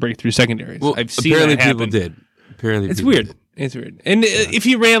fast and can break through secondaries. Well, I've seen that happen. It's weird. It's weird. And if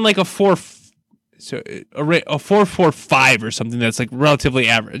he ran like a 4.45 or something that's like relatively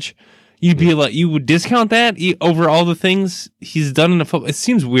average, you'd be like, you would discount that over all the things he's done in the football. It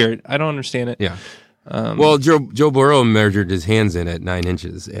seems weird. I don't understand it. Yeah. Well, Joe Burrow measured his hands in at 9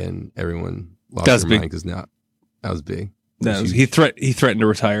 inches, and everyone lost their mind because that was big. He threatened to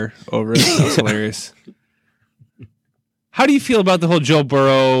retire over it. That was hilarious. How do you feel about the whole Joe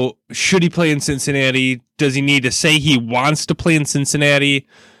Burrow? Should he play in Cincinnati? Does he need to say he wants to play in Cincinnati?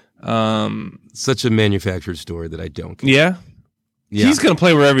 Such a manufactured story that I don't care. Yeah. He's going to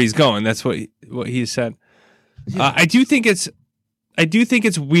play wherever he's going. That's what he said. Yeah. I do think it's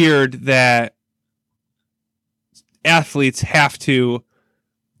weird that athletes have to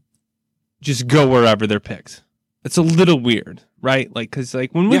just go wherever they're picked. It's a little weird, right? Like, because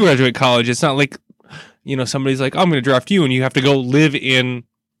like when we graduate college, it's not like, somebody's like, oh, I'm going to draft you, and you have to go live in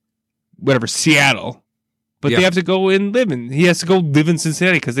whatever, Seattle. But they have to go and live in. He has to go live in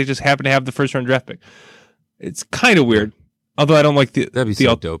Cincinnati because they just happen to have the first round draft pick. It's kind of weird. Although I don't like that'd be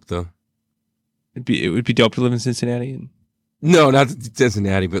so dope though. It would be dope to live in Cincinnati. No, not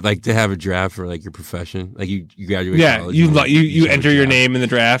Cincinnati, but like to have a draft for like your profession. Like you graduate. Yeah, college, you enter your name in the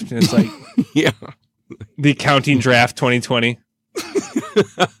draft, and it's like the accounting draft 2020.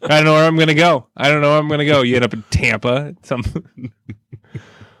 I don't know where I'm gonna go. You end up in Tampa.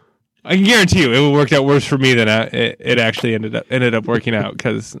 I can guarantee you, it would work out worse for me than it actually ended up working out.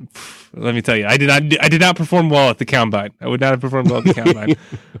 Because let me tell you, I did not perform well at the combine. I would not have performed well at the combine.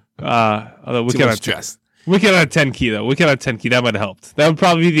 Although we got a 10 key though. We got a 10 key. That might have helped. That would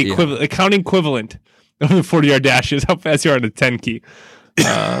probably be the accounting equivalent of the 40-yard dashes. How fast you are on a 10 key.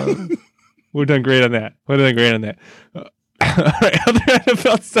 We've done great on that. All right, other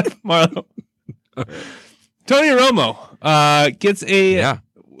NFL stuff, Marlo. Tony Romo gets a.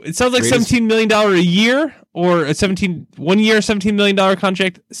 It sounds like $17 million a year, or a 1 year, $17 million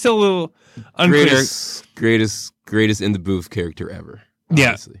contract. Still a little unclear. Greatest in the booth character ever.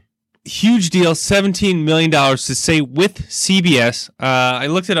 Obviously. Yeah. Huge deal, $17 million to stay with CBS. I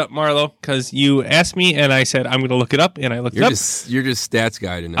looked it up, Marlo, because you asked me, and I said, I'm going to look it up, and I looked it up. You're just stats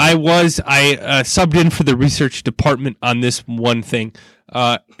guy tonight. I subbed in for the research department on this one thing,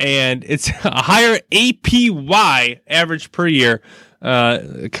 and it's a higher APY, average per year,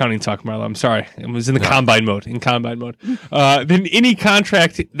 accounting talk, Marlo, I'm sorry. It was in combine mode, than any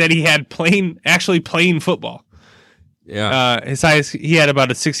contract that he had actually playing football. Yeah. His highest, he had about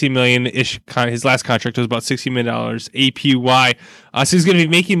a $60 million-ish. His last contract was about $60 million APY. So he's going to be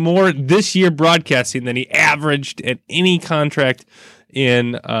making more this year broadcasting than he averaged at any contract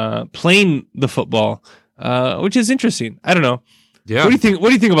in playing the football, which is interesting. I don't know. Yeah. What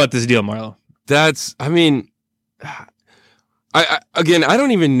do you think about this deal, Marlo? I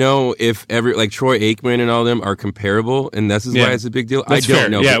don't even know if Troy Aikman and all them are comparable, and this is why it's a big deal. That's I don't fair.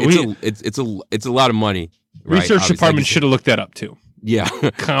 know. Yeah, it's a lot of money. Right? Research department should have looked that up too. Yeah,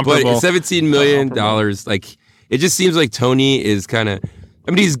 comparable. But $17 million, like it just seems like Tony is kind of.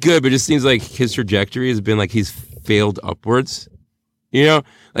 I mean, he's good, but it just seems like his trajectory has been like he's failed upwards.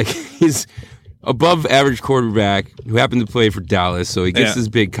 Like he's above average quarterback who happened to play for Dallas, so he gets this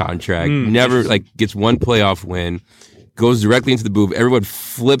big contract. Never gets one playoff win. Goes directly into the booth. Everyone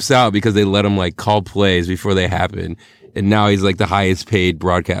flips out because they let him call plays before they happen, and now he's the highest paid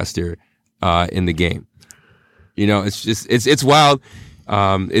broadcaster in the game. It's just it's wild.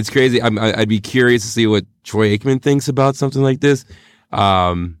 It's crazy. I'd be curious to see what Troy Aikman thinks about something like this.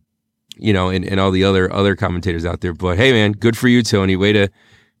 And all the other commentators out there. But hey, man, good for you, Tony. Way to.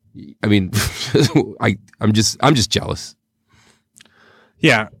 I mean, I'm just jealous.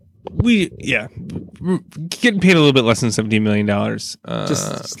 Yeah. we're getting paid a little bit less than $17 million Just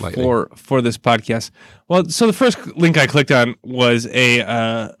slightly. for this podcast. Well, so the first link I clicked on was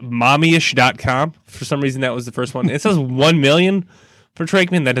a mommyish.com. For some reason, that was the first one. It says $1 million for Troy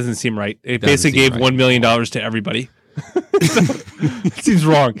Aikman. That doesn't seem right. It basically gave $1 million to everybody. It seems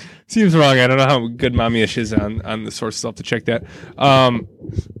wrong. I don't know how good Mommyish is on the sources. I'll have to check that.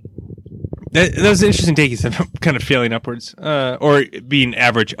 That was an interesting take. He said kind of failing upwards, or being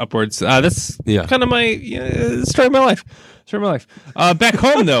average upwards. That's kind of my story of my life. Back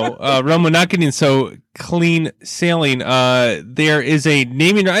home, though, Roma not getting so clean sailing. There is a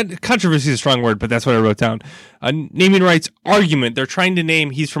naming controversy is a strong word, but that's what I wrote down. A naming rights argument. They're trying to name.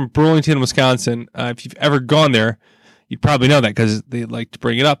 He's from Burlington, Wisconsin. If you've ever gone there, you'd probably know that because they like to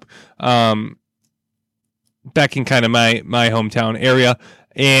bring it up. Back in kind of my hometown area.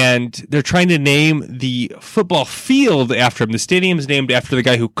 And they're trying to name the football field after him. The stadium is named after the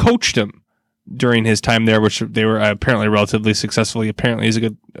guy who coached him during his time there, which they were apparently relatively successfully. Apparently, he's a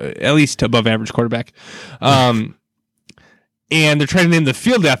good, at least above average quarterback. And they're trying to name the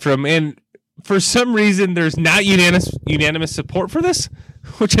field after him. And for some reason, there's not unanimous support for this,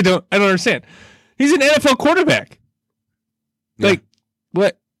 which I don't understand. He's an NFL quarterback. Yeah. Like,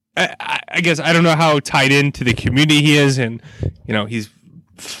 what? I guess I don't know how tied into the community he is, and he's.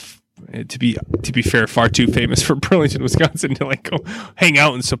 To be fair, far too famous for Burlington, Wisconsin to like go hang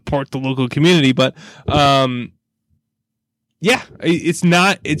out and support the local community. But it's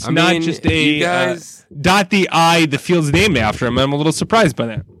not just a dot the I. The field's named after him. I'm a little surprised by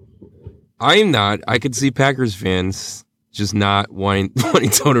that. I'm not. I could see Packers fans just not wanting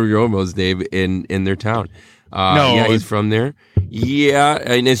Tony Romo's name in their town. No, yeah, he's from there. Yeah,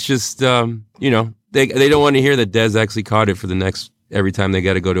 and it's just they don't want to hear that Dez actually caught it for the next. Every time they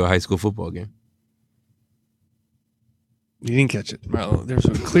got to go to a high school football game. You didn't catch it, Marlo. There's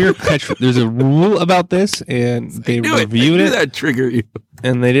a clear catch. There's a rule about this, and they reviewed it. That trigger you,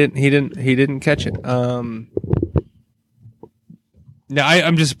 and they didn't. He didn't catch it. No,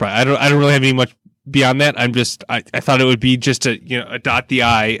 I'm just surprised. I don't really have any much beyond that. I thought it would be just a dot the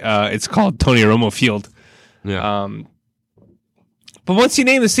I. It's called Tony Romo Field. Yeah. But once you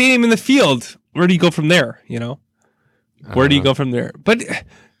name the stadium and the field, where do you go from there? Where do you go from there? But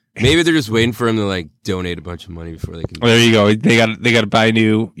maybe they're just waiting for him to like donate a bunch of money before they can. Well, there you go. They got to buy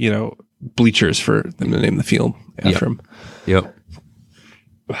new, bleachers for them to name the field after him. Yep.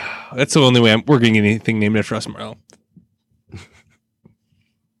 That's the only way we're getting anything named after us, Marlo.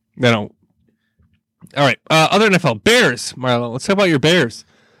 No. All right. Other NFL Bears, Marlo. Let's talk about your Bears.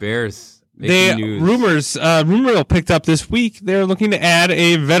 Bears. Rumor picked up this week. They're looking to add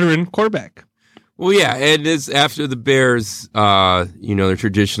a veteran quarterback. Well, yeah, and it's after the Bears, their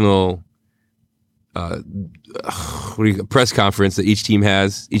traditional press conference that each GM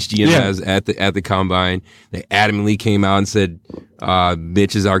has at the combine. They adamantly came out and said,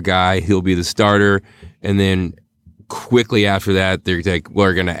 Mitch is our guy, he'll be the starter. And then quickly after that, they're like,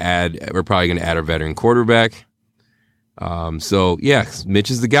 we're probably gonna add our veteran quarterback. So yeah, Mitch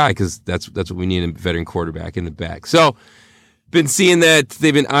is the guy because that's what we need, a veteran quarterback in the back. So been seeing that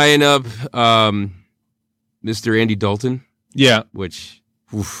they've been eyeing up Mr. Andy Dalton. Yeah. Which,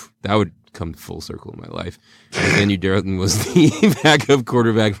 that would come full circle in my life. Andy Dalton was the backup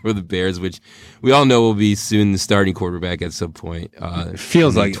quarterback for the Bears, which we all know will be soon the starting quarterback at some point.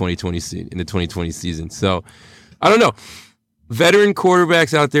 Feels like 2020 in the 2020 season. So, I don't know. Veteran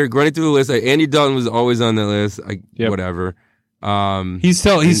quarterbacks out there running through the list. Andy Dalton was always on the list. Whatever. He's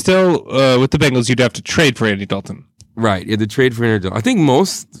still with the Bengals. You'd have to trade for Andy Dalton. Right, the trade for Andy Dalton. I think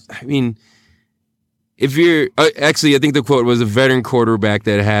if you're actually, I think the quote was a veteran quarterback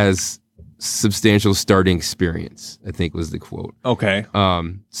that has substantial starting experience, I think was the quote. Okay.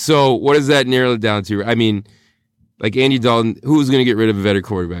 So what does that narrow it down to? I mean, like Andy Dalton, who's going to get rid of a veteran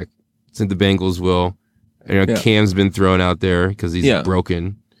quarterback? Since the Bengals will. Cam's been thrown out there because he's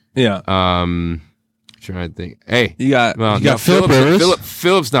broken. Yeah. Trying to think. Hey, you got Philip Rivers.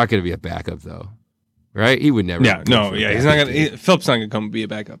 Philip's not going to be a backup though. Right? He would never. Yeah, no, yeah. He's not going to. Phillips not going to come be a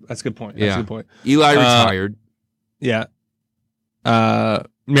backup. That's a good point. That's a good point. Eli retired. Yeah.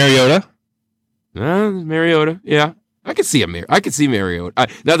 Mariota. Mariota. Yeah. I could see Mariota.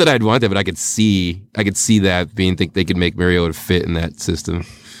 Not that I'd want that, but I could see that think they could make Mariota fit in that system.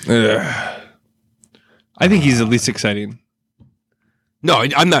 I think he's at least exciting. No,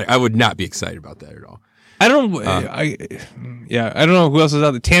 I'm not. I would not be excited about that at all. I don't. I don't know who else is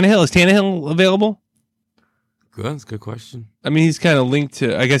out there. Tannehill, is Tannehill available? Good, that's a good question. I mean, he's kind of linked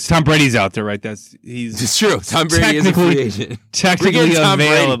to. I guess Tom Brady's out there, right? It's true. Tom Brady is a free agent. Technically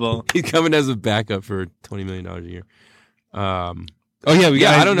available. He's coming as a backup for $20 million a year. Oh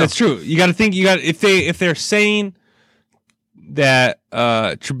yeah, I don't know. That's true. You got to think. If they're saying that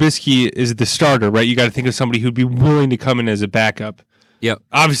Trubisky is the starter, right? You got to think of somebody who'd be willing to come in as a backup. Yep.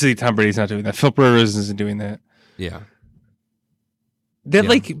 Obviously, Tom Brady's not doing that. Philip Rivers isn't doing that. Yeah. That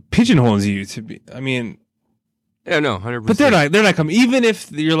like pigeonholes you to be. I mean, yeah, no, 100%. But they're not coming. Even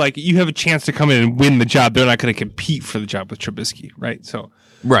if you're like you have a chance to come in and win the job, they're not going to compete for the job with Trubisky, right? So,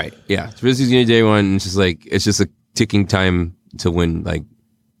 right, yeah, Trubisky's going to day one. And it's just a ticking time to win. Like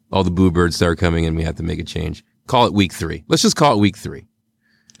all the boo birds start coming, and we have to make a change. Call it week 3. Let's just call it week 3.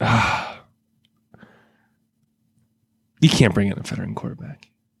 You can't bring in a veteran quarterback.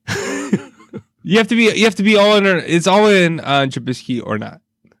 You have to be all in. It's all in on Trubisky or not.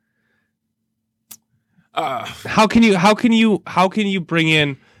 How can you bring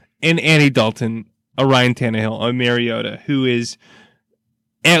in an Andy Dalton, a Ryan Tannehill, a Mariota, who is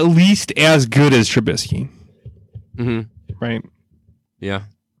at least as good as Trubisky, right? Yeah,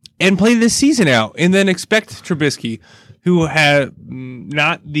 and play this season out, and then expect Trubisky, who had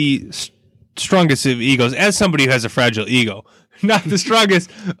not the strongest of egos, as somebody who has a fragile ego, not the strongest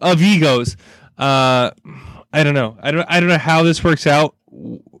of egos. I don't know. I don't know how this works out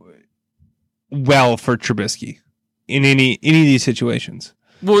well for Trubisky in any of these situations.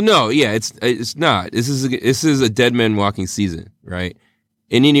 Well, no, yeah, it's not. This is a dead man walking season, right?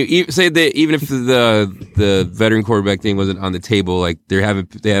 And say that even if the veteran quarterback thing wasn't on the table, like they have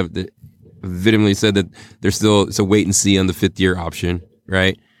vehemently said that there's still it's a wait and see on the 5th year option,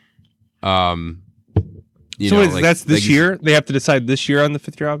 right? That's this year. They have to decide this year on the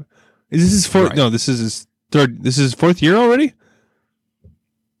 5th year option. Is this his fourth? Right. No, this is his third. This is his 4th year already.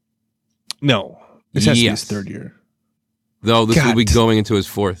 No, this has to be his 3rd year. Though this will be going into his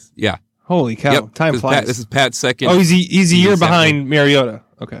 4th. Yeah. Holy cow! Yep. Time flies. This is Pat's 2nd. Oh, he's a year behind Mariota.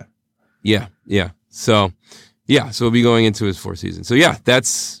 Okay. Yeah. So we'll be going into his 4th season. So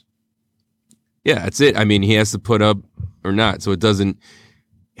that's it. I mean, he has to put up or not. So it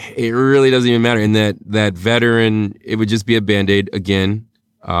really doesn't even matter. And that veteran, it would just be a Band-Aid again.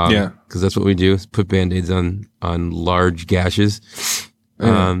 Because that's what we do is put Band-Aids on large gashes.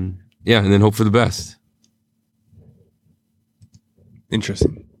 And then hope for the best.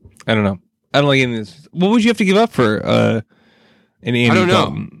 Interesting. I don't know. I don't like any of this. What would you have to give up for an Andy I don't know.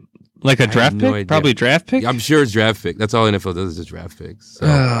 Dalton? Like a draft pick? Idea. Probably a draft pick? I'm sure it's draft pick. That's all NFL does is just draft picks.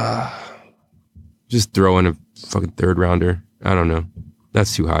 So. Just throw in a fucking 3rd rounder. I don't know.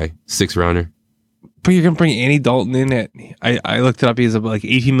 That's too high. 6th rounder. But you're going to bring Andy Dalton in at, I looked it up, he's like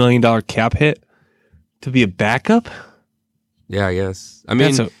 $18 million cap hit to be a backup? Yeah, I guess. I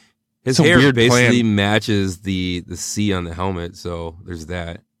mean, his hair basically matches the C on the helmet, so there's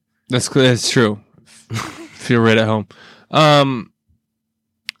that. That's true. If you're right at home. I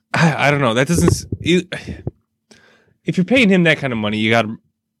don't know. That doesn't... If you're paying him that kind of money, you got to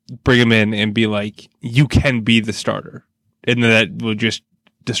bring him in and be like, you can be the starter. And that will just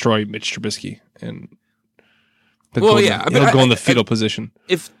destroy Mitch Trubisky. And he'll go in the fetal position.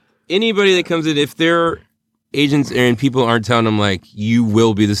 If anybody that comes in, if their agents and people aren't telling them like you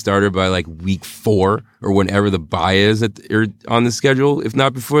will be the starter by like week 4 or whenever the bye is or on the schedule, if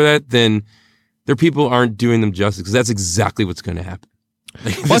not before that, then their people aren't doing them justice because that's exactly what's going to happen.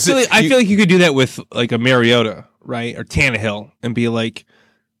 Well, I feel like you could do that with like a Mariota, right, or Tannehill, and be like,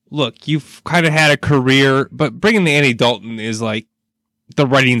 look, you've kind of had a career, but bringing the Andy Dalton is like the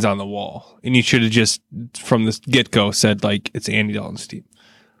writing's on the wall, and you should have just from the get-go said like it's Andy Dalton's team.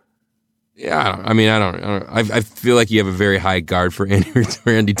 Yeah, I feel like you have a very high guard for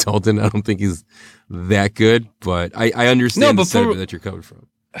Andy Dalton. I don't think he's that good, but I understand the sentiment that you're coming from.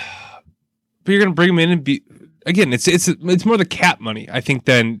 But you're going to bring him in and be again. It's more the cap money, I think,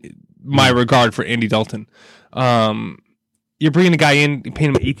 than my regard for Andy Dalton. You're bringing a guy in,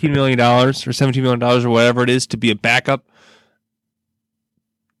 paying him $18 million or $17 million or whatever it is to be a backup.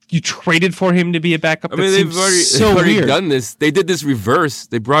 You traded for him to be a backup. I mean, they've already done this. They did this reverse.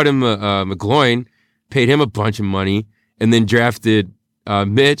 They brought him McGloin, paid him a bunch of money, and then drafted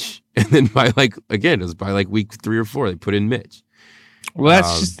Mitch. And then it was by like week 3 or 4, they put in Mitch. Well,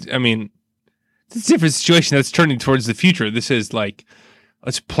 that's it's a different situation. That's turning towards the future. This is like,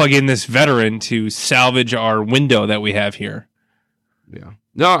 let's plug in this veteran to salvage our window that we have here. Yeah.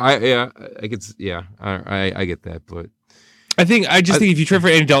 No, I get that, but. I think if you trade for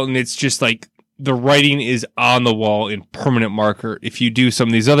Andy Dalton, it's just like the writing is on the wall in permanent marker. If you do some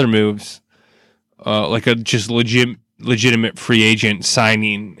of these other moves, like a just legitimate free agent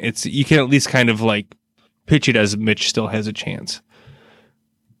signing, you can at least kind of like pitch it as Mitch still has a chance.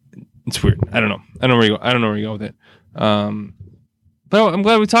 It's weird. I don't know. I don't know where you go with it. But I'm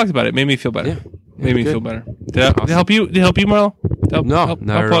glad we talked about it. It made me feel better. Yeah. Made me feel better. Did it help you? Did it help you, Marlo? not at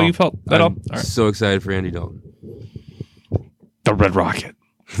how all. you felt at all? I'm All right. so excited for Andy Dalton. The Red Rocket.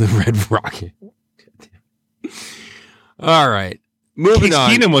 The Red Rocket. All right. Moving Case on.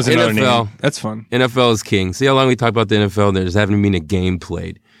 Keenum was another NFL. name. That's fun. NFL is king. See how long we talk about the NFL and there's having been a game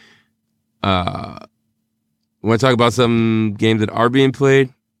played. We want to talk about some games that are being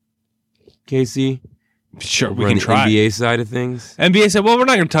played, Casey? Sure, we We're can on the try. NBA side of things. NBA said, well, we're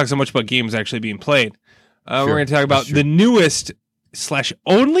not going to talk so much about games actually being played. We're going to talk about that's true. the newest /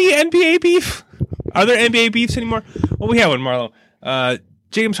 only NBA beef. Are there NBA beefs anymore? Well, we have one, Marlo.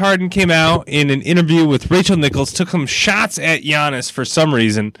 James Harden came out in an interview with Rachel Nichols, took some shots at Giannis for some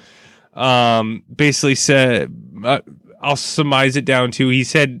reason. Basically said, I'll surmise it down to, he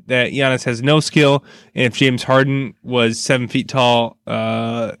said that Giannis has no skill, and if James Harden was 7 feet tall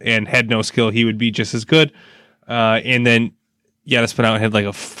and had no skill, he would be just as good. And then Giannis went out and had like a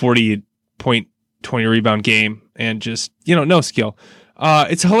 40-point, 20-rebound game and just, no skill.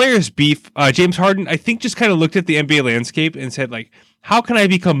 It's a hilarious beef. James Harden, I think, just kind of looked at the NBA landscape and said, like, how can I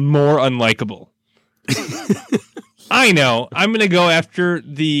become more unlikable? I know. I'm going to go after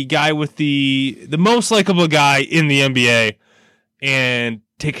the guy with the most likable guy in the NBA and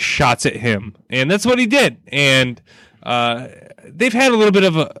take shots at him. And that's what he did. And they've had a little bit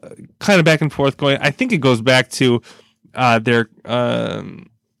of a kind of back and forth going. I think it goes back to their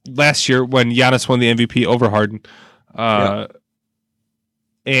last year when Giannis won the MVP over Harden.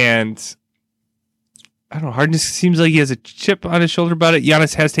 And I don't know, Harden just seems like he has a chip on his shoulder about it.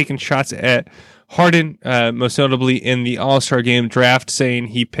 Giannis has taken shots at Harden, most notably in the All-Star Game draft, saying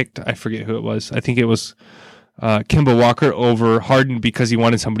he picked, I forget who it was. I think it was Kemba Walker over Harden because he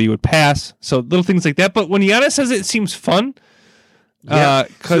wanted somebody who would pass. So little things like that. But when Giannis says it seems fun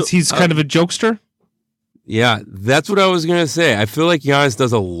because he's kind of a jokester. Yeah, that's what I was going to say. I feel like Giannis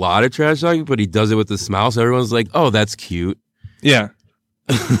does a lot of trash talking, but he does it with a smile. So everyone's like, oh, that's cute. Yeah.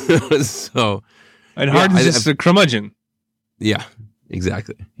 So... And Harden's just a curmudgeon. Yeah,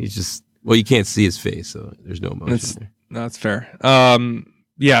 exactly. He's just, well, you can't see his face, so there's no emotion there. No, that's fair.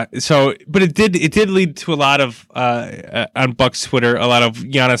 Yeah. So, but it did lead to a lot of on Buck's Twitter, a lot of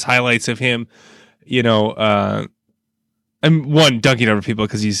Giannis highlights of him. And one dunking over people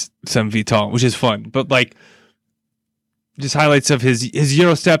because he's 7 feet tall, which is fun. But like, just highlights of his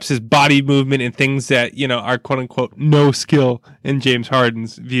Euro steps, his body movement, and things that are quote unquote no skill in James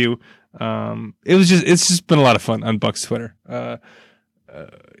Harden's view. It's just been a lot of fun on Buck's Twitter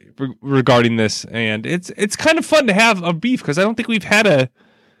regarding this, and it's kind of fun to have a beef because I don't think we've had a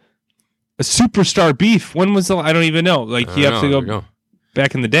superstar beef. When was I don't even know. Like you have to go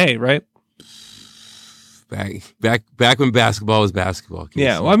back in the day, right? Back when basketball was basketball.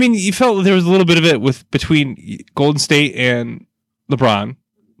 Yeah, well, I mean, you felt there was a little bit of it between Golden State and LeBron.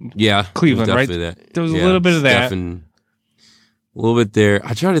 Yeah, Cleveland, right? That. There was a little bit of that. A little bit there.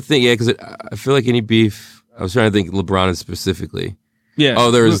 I try to think, because I feel like any beef. I was trying to think LeBron specifically. Yeah. Oh,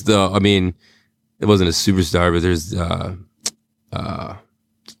 there was it wasn't a superstar, but there's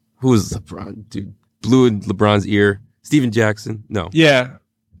who was LeBron? Dude, blew in LeBron's ear. Steven Jackson? No. Yeah.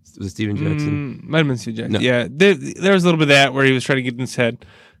 Was it Steven Jackson? Might have been Steven Jackson. No. Yeah. There was a little bit of that where he was trying to get in his head.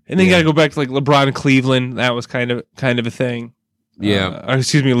 And then you got to go back to like LeBron Cleveland. That was kind of a thing. Yeah. Or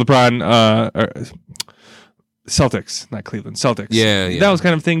excuse me, LeBron Celtics, not Cleveland. Celtics. Yeah. That was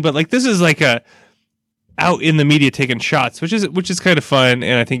kind of a thing. But like this is like a out in the media taking shots, which is kind of fun.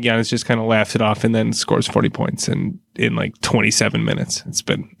 And I think Giannis just kind of laughs it off and then scores 40 points in like 27 minutes.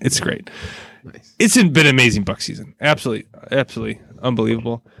 It's great. Nice. It's been an amazing Buck season. Absolutely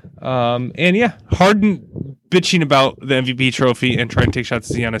unbelievable. And yeah, Harden bitching about the MVP trophy and trying to take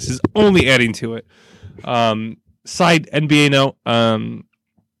shots at Giannis is only adding to it. Side NBA note,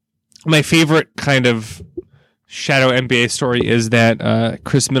 my favorite kind of shadow NBA story is that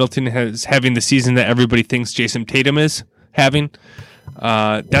Chris Middleton is having the season that everybody thinks Jason Tatum is having.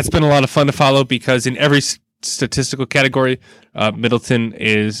 That's been a lot of fun to follow because in every statistical category, Middleton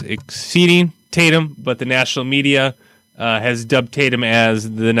is exceeding Tatum, but the national media has dubbed Tatum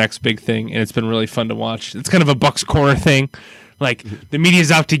as the next big thing, and it's been really fun to watch. It's kind of a Bucks corner thing. Like, the media's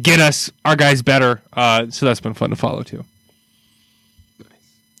out to get us. Our guy's better. So that's been fun to follow, too.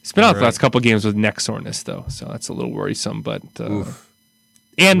 He's been out the last couple of games with neck soreness, though, so that's a little worrisome. But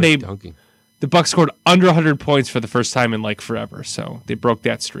and the Bucks scored under 100 points for the first time in like forever, so they broke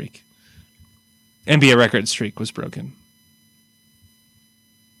that streak. NBA record streak was broken.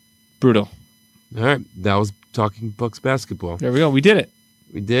 Brutal. All right, that was talking Bucks basketball. There we go. We did it.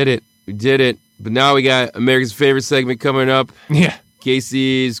 We did it. But now we got America's favorite segment coming up. Yeah.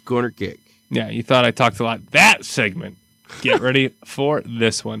 Casey's Corner Kick. Yeah, you thought I talked a lot. That segment. Get ready for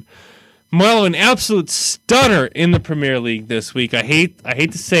this one. Marlo, an absolute stunner in the Premier League this week. I hate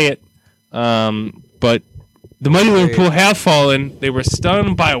to say it, but the mighty Liverpool have fallen. They were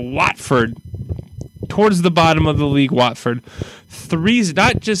stunned by Watford towards the bottom of the league. Watford, threes,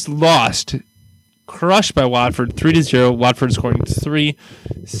 not just lost, crushed by Watford, 3-0. Watford scoring 3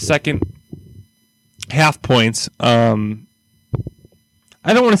 second half points. I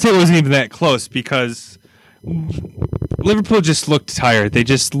don't want to say it wasn't even that close because Liverpool just looked tired. They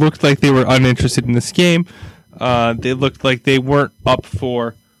just looked like they were uninterested in this game. They looked like they weren't up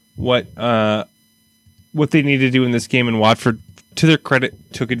for what they needed to do in this game, and Watford, to their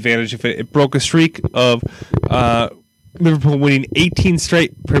credit, took advantage of it. It broke a streak of Liverpool winning 18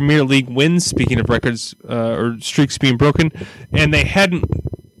 straight Premier League wins, speaking of records or streaks being broken, and they had a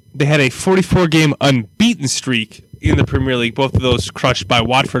 44-game unbeaten streak in the Premier League, both of those crushed by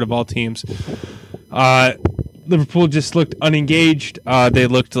Watford of all teams. Liverpool just looked unengaged. They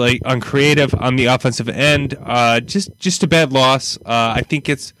looked like uncreative on the offensive end. Just a bad loss. I think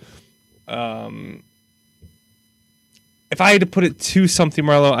it's... if I had to put it to something,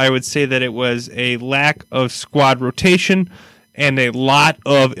 Marlo, I would say that it was a lack of squad rotation and a lot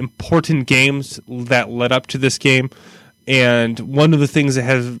of important games that led up to this game. And one of the things that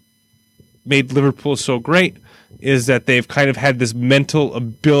has made Liverpool so great is that they've kind of had this mental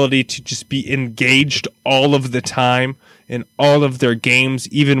ability to just be engaged all of the time in all of their games,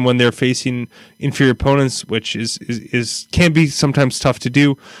 even when they're facing inferior opponents, which is can be sometimes tough to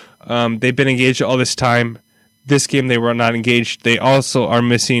do. They've been engaged all this time. This game they were not engaged. They also are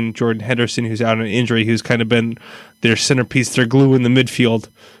missing Jordan Henderson, who's out on injury, who's kind of been their centerpiece, their glue in the midfield.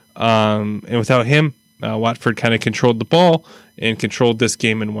 And without him, Watford kind of controlled the ball and controlled this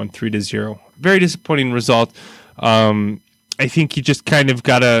game and won 3-0. Very disappointing result. I think you just kind of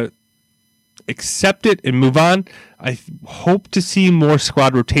got to accept it and move on. I hope to see more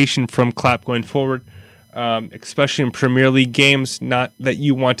squad rotation from Klopp going forward, especially in Premier League games. Not that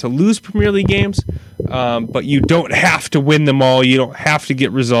you want to lose Premier League games, but you don't have to win them all. You don't have to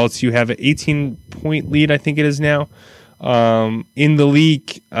get results. You have an 18-point lead, I think it is now, in the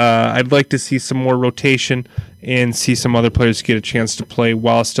league. I'd like to see some more rotation and see some other players get a chance to play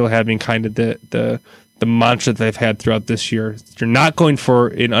while still having kind of the mantra that they've had throughout this year. You're not going for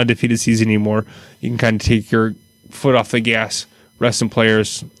an undefeated season anymore. You can kind of take your foot off the gas, rest some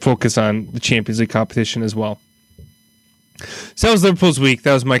players, focus on the Champions League competition as well. So that was Liverpool's week.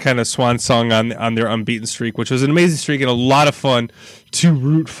 That was my kind of swan song on their unbeaten streak, which was an amazing streak and a lot of fun to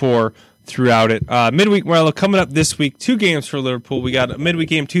root for throughout it. Midweek, Marlo, coming up this week, 2 games for Liverpool. We got a midweek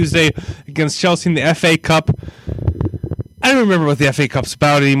game Tuesday against Chelsea in the FA Cup. I don't remember what the FA Cup's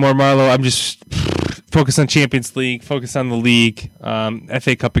about anymore, Marlo. I'm just focused on Champions League, focused on the league.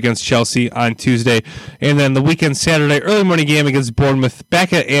 FA Cup against Chelsea on Tuesday. And then the weekend Saturday, early morning game against Bournemouth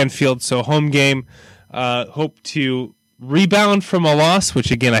back at Anfield. So home game. Hope to rebound from a loss,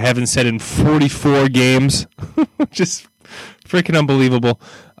 which again I haven't said in 44 games. Just freaking unbelievable.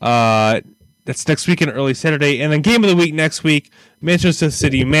 That's next weekend, early Saturday. And then game of the week next week, Manchester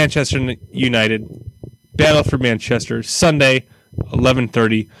City, Manchester United. Battle for Manchester, Sunday,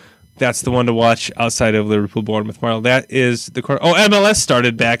 11:30. That's the one to watch outside of Liverpool, Bournemouth, Marlo. That is the corner. Oh, MLS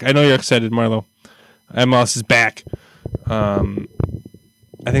started back. I know you're excited, Marlo. MLS is back. I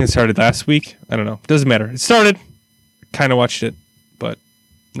think it started last week. I don't know. Doesn't matter. It started. Kind of watched it, but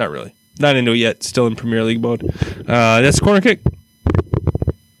not really. Not into it yet. Still in Premier League mode. That's Corner Kick.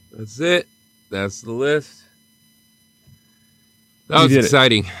 That's it. That's the list. That was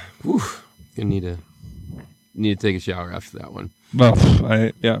exciting. Whew. Gonna need to take a shower after that one. Well,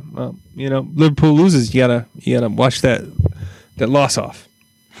 Liverpool loses. You gotta wash that loss off.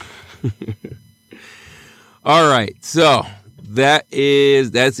 All right, so that's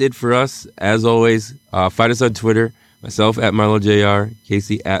it for us. As always, find us on Twitter. Myself at Marlo Jr.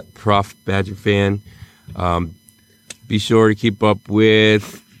 Casey at Prof Badger Fan. Be sure to keep up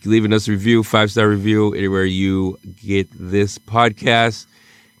with leaving us a review, 5-star review anywhere you get this podcast.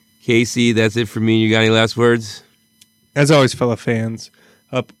 Casey, that's it for me. You got any last words? As always, fellow fans,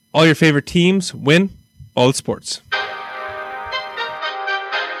 all your favorite teams win all the sports.